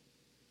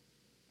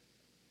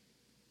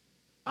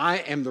 I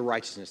am the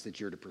righteousness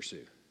that you're to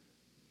pursue,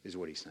 is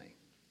what he's saying.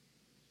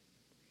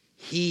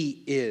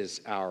 He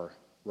is our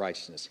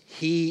righteousness.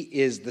 He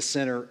is the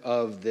center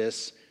of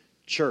this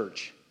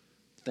church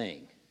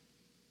thing.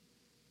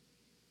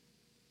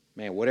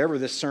 Man, whatever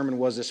this sermon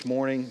was this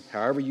morning,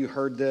 however you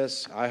heard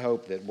this, I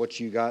hope that what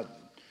you got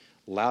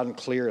loud and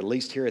clear, at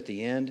least here at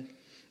the end,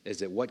 is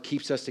that what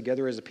keeps us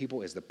together as a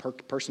people is the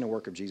person and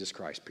work of Jesus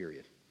Christ,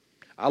 period.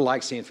 I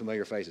like seeing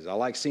familiar faces. I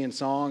like seeing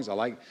songs. I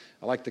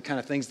like the kind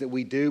of things that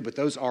we do, but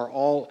those are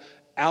all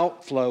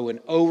outflow and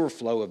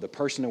overflow of the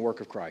person and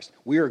work of Christ.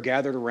 We are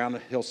gathered around a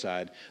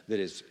hillside that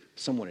is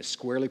someone is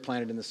squarely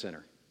planted in the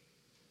center,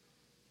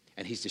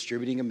 and he's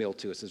distributing a meal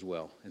to us as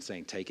well and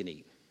saying, take and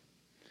eat.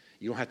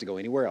 You don't have to go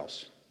anywhere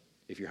else.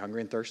 If you're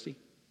hungry and thirsty,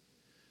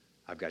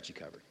 I've got you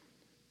covered.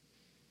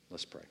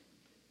 Let's pray.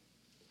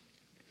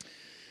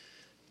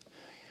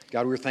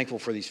 God, we're thankful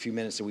for these few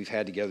minutes that we've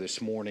had together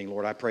this morning.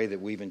 Lord, I pray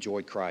that we've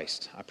enjoyed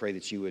Christ. I pray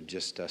that you would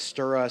just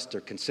stir us to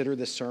consider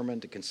this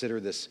sermon, to consider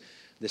this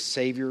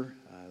Savior.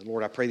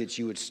 Lord, I pray that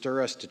you would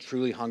stir us to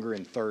truly hunger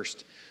and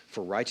thirst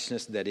for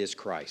righteousness that is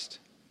Christ.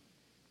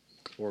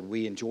 Lord,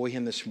 we enjoy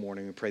him this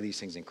morning. We pray these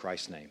things in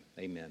Christ's name.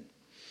 Amen.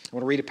 I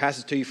want to read a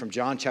passage to you from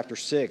John chapter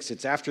 6.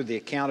 It's after the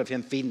account of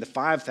him feeding the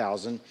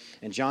 5,000.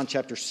 In John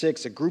chapter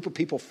 6, a group of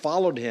people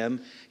followed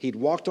him. He'd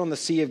walked on the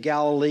Sea of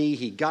Galilee.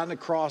 He'd gotten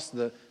across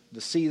the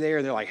sea there.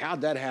 And they're like,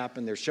 how'd that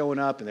happen? They're showing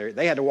up, and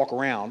they had to walk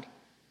around.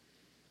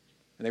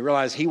 And they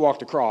realized he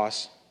walked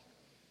across.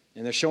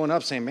 And they're showing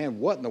up saying, man,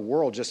 what in the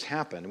world just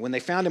happened? When they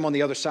found him on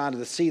the other side of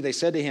the sea, they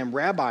said to him,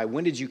 Rabbi,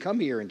 when did you come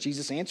here? And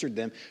Jesus answered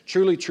them,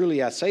 truly,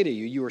 truly, I say to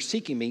you, you are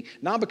seeking me,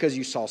 not because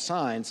you saw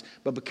signs,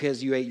 but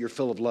because you ate your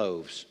fill of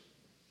loaves.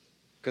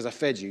 Because I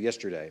fed you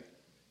yesterday.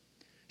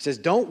 He says,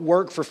 don't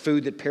work for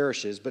food that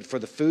perishes, but for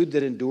the food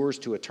that endures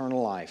to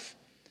eternal life,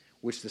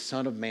 which the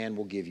Son of Man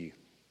will give you.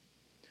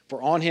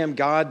 For on him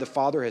God the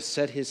Father has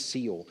set his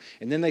seal.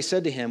 And then they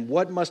said to him,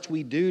 what must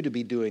we do to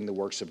be doing the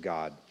works of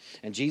God?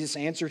 And Jesus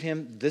answered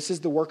him, this is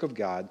the work of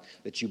God,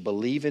 that you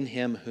believe in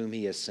him whom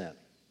he has sent.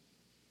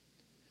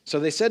 So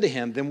they said to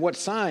him, then what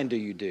sign do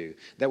you do,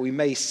 that we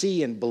may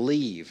see and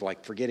believe?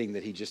 Like forgetting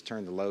that he just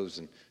turned the loaves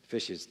and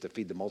fishes to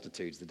feed the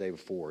multitudes the day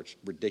before. It's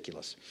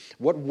ridiculous.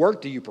 What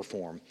work do you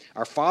perform?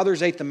 Our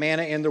fathers ate the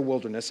manna in the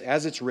wilderness,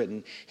 as it's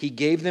written, he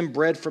gave them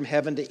bread from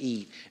heaven to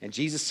eat. And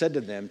Jesus said to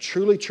them,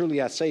 truly,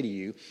 truly, I say to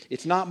you,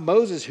 it's not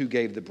Moses who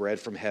gave the bread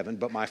from heaven,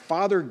 but my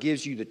Father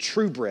gives you the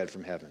true bread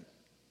from heaven.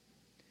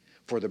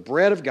 For the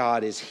bread of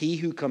God is he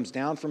who comes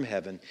down from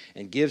heaven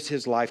and gives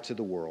his life to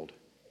the world.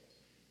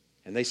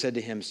 And they said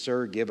to him,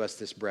 sir, give us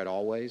this bread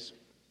always.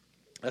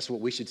 That's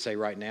what we should say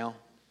right now.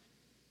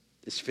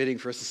 It's fitting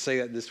for us to say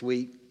that this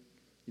week,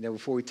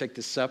 before we take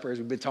this supper, as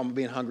we've been talking about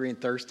being hungry and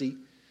thirsty.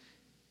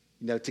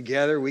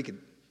 Together we could,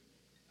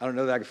 I don't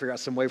know that I can figure out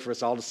some way for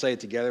us all to say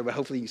it together, but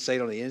hopefully you can say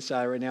it on the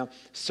inside right now.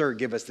 Sir,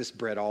 give us this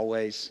bread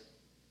always.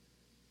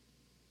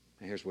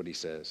 And here's what he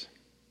says.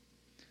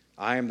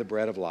 I am the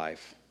bread of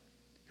life.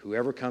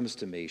 Whoever comes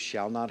to me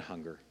shall not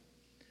hunger.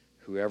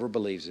 Whoever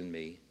believes in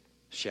me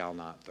shall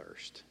not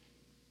thirst.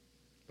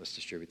 Let's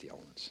distribute the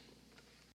elements.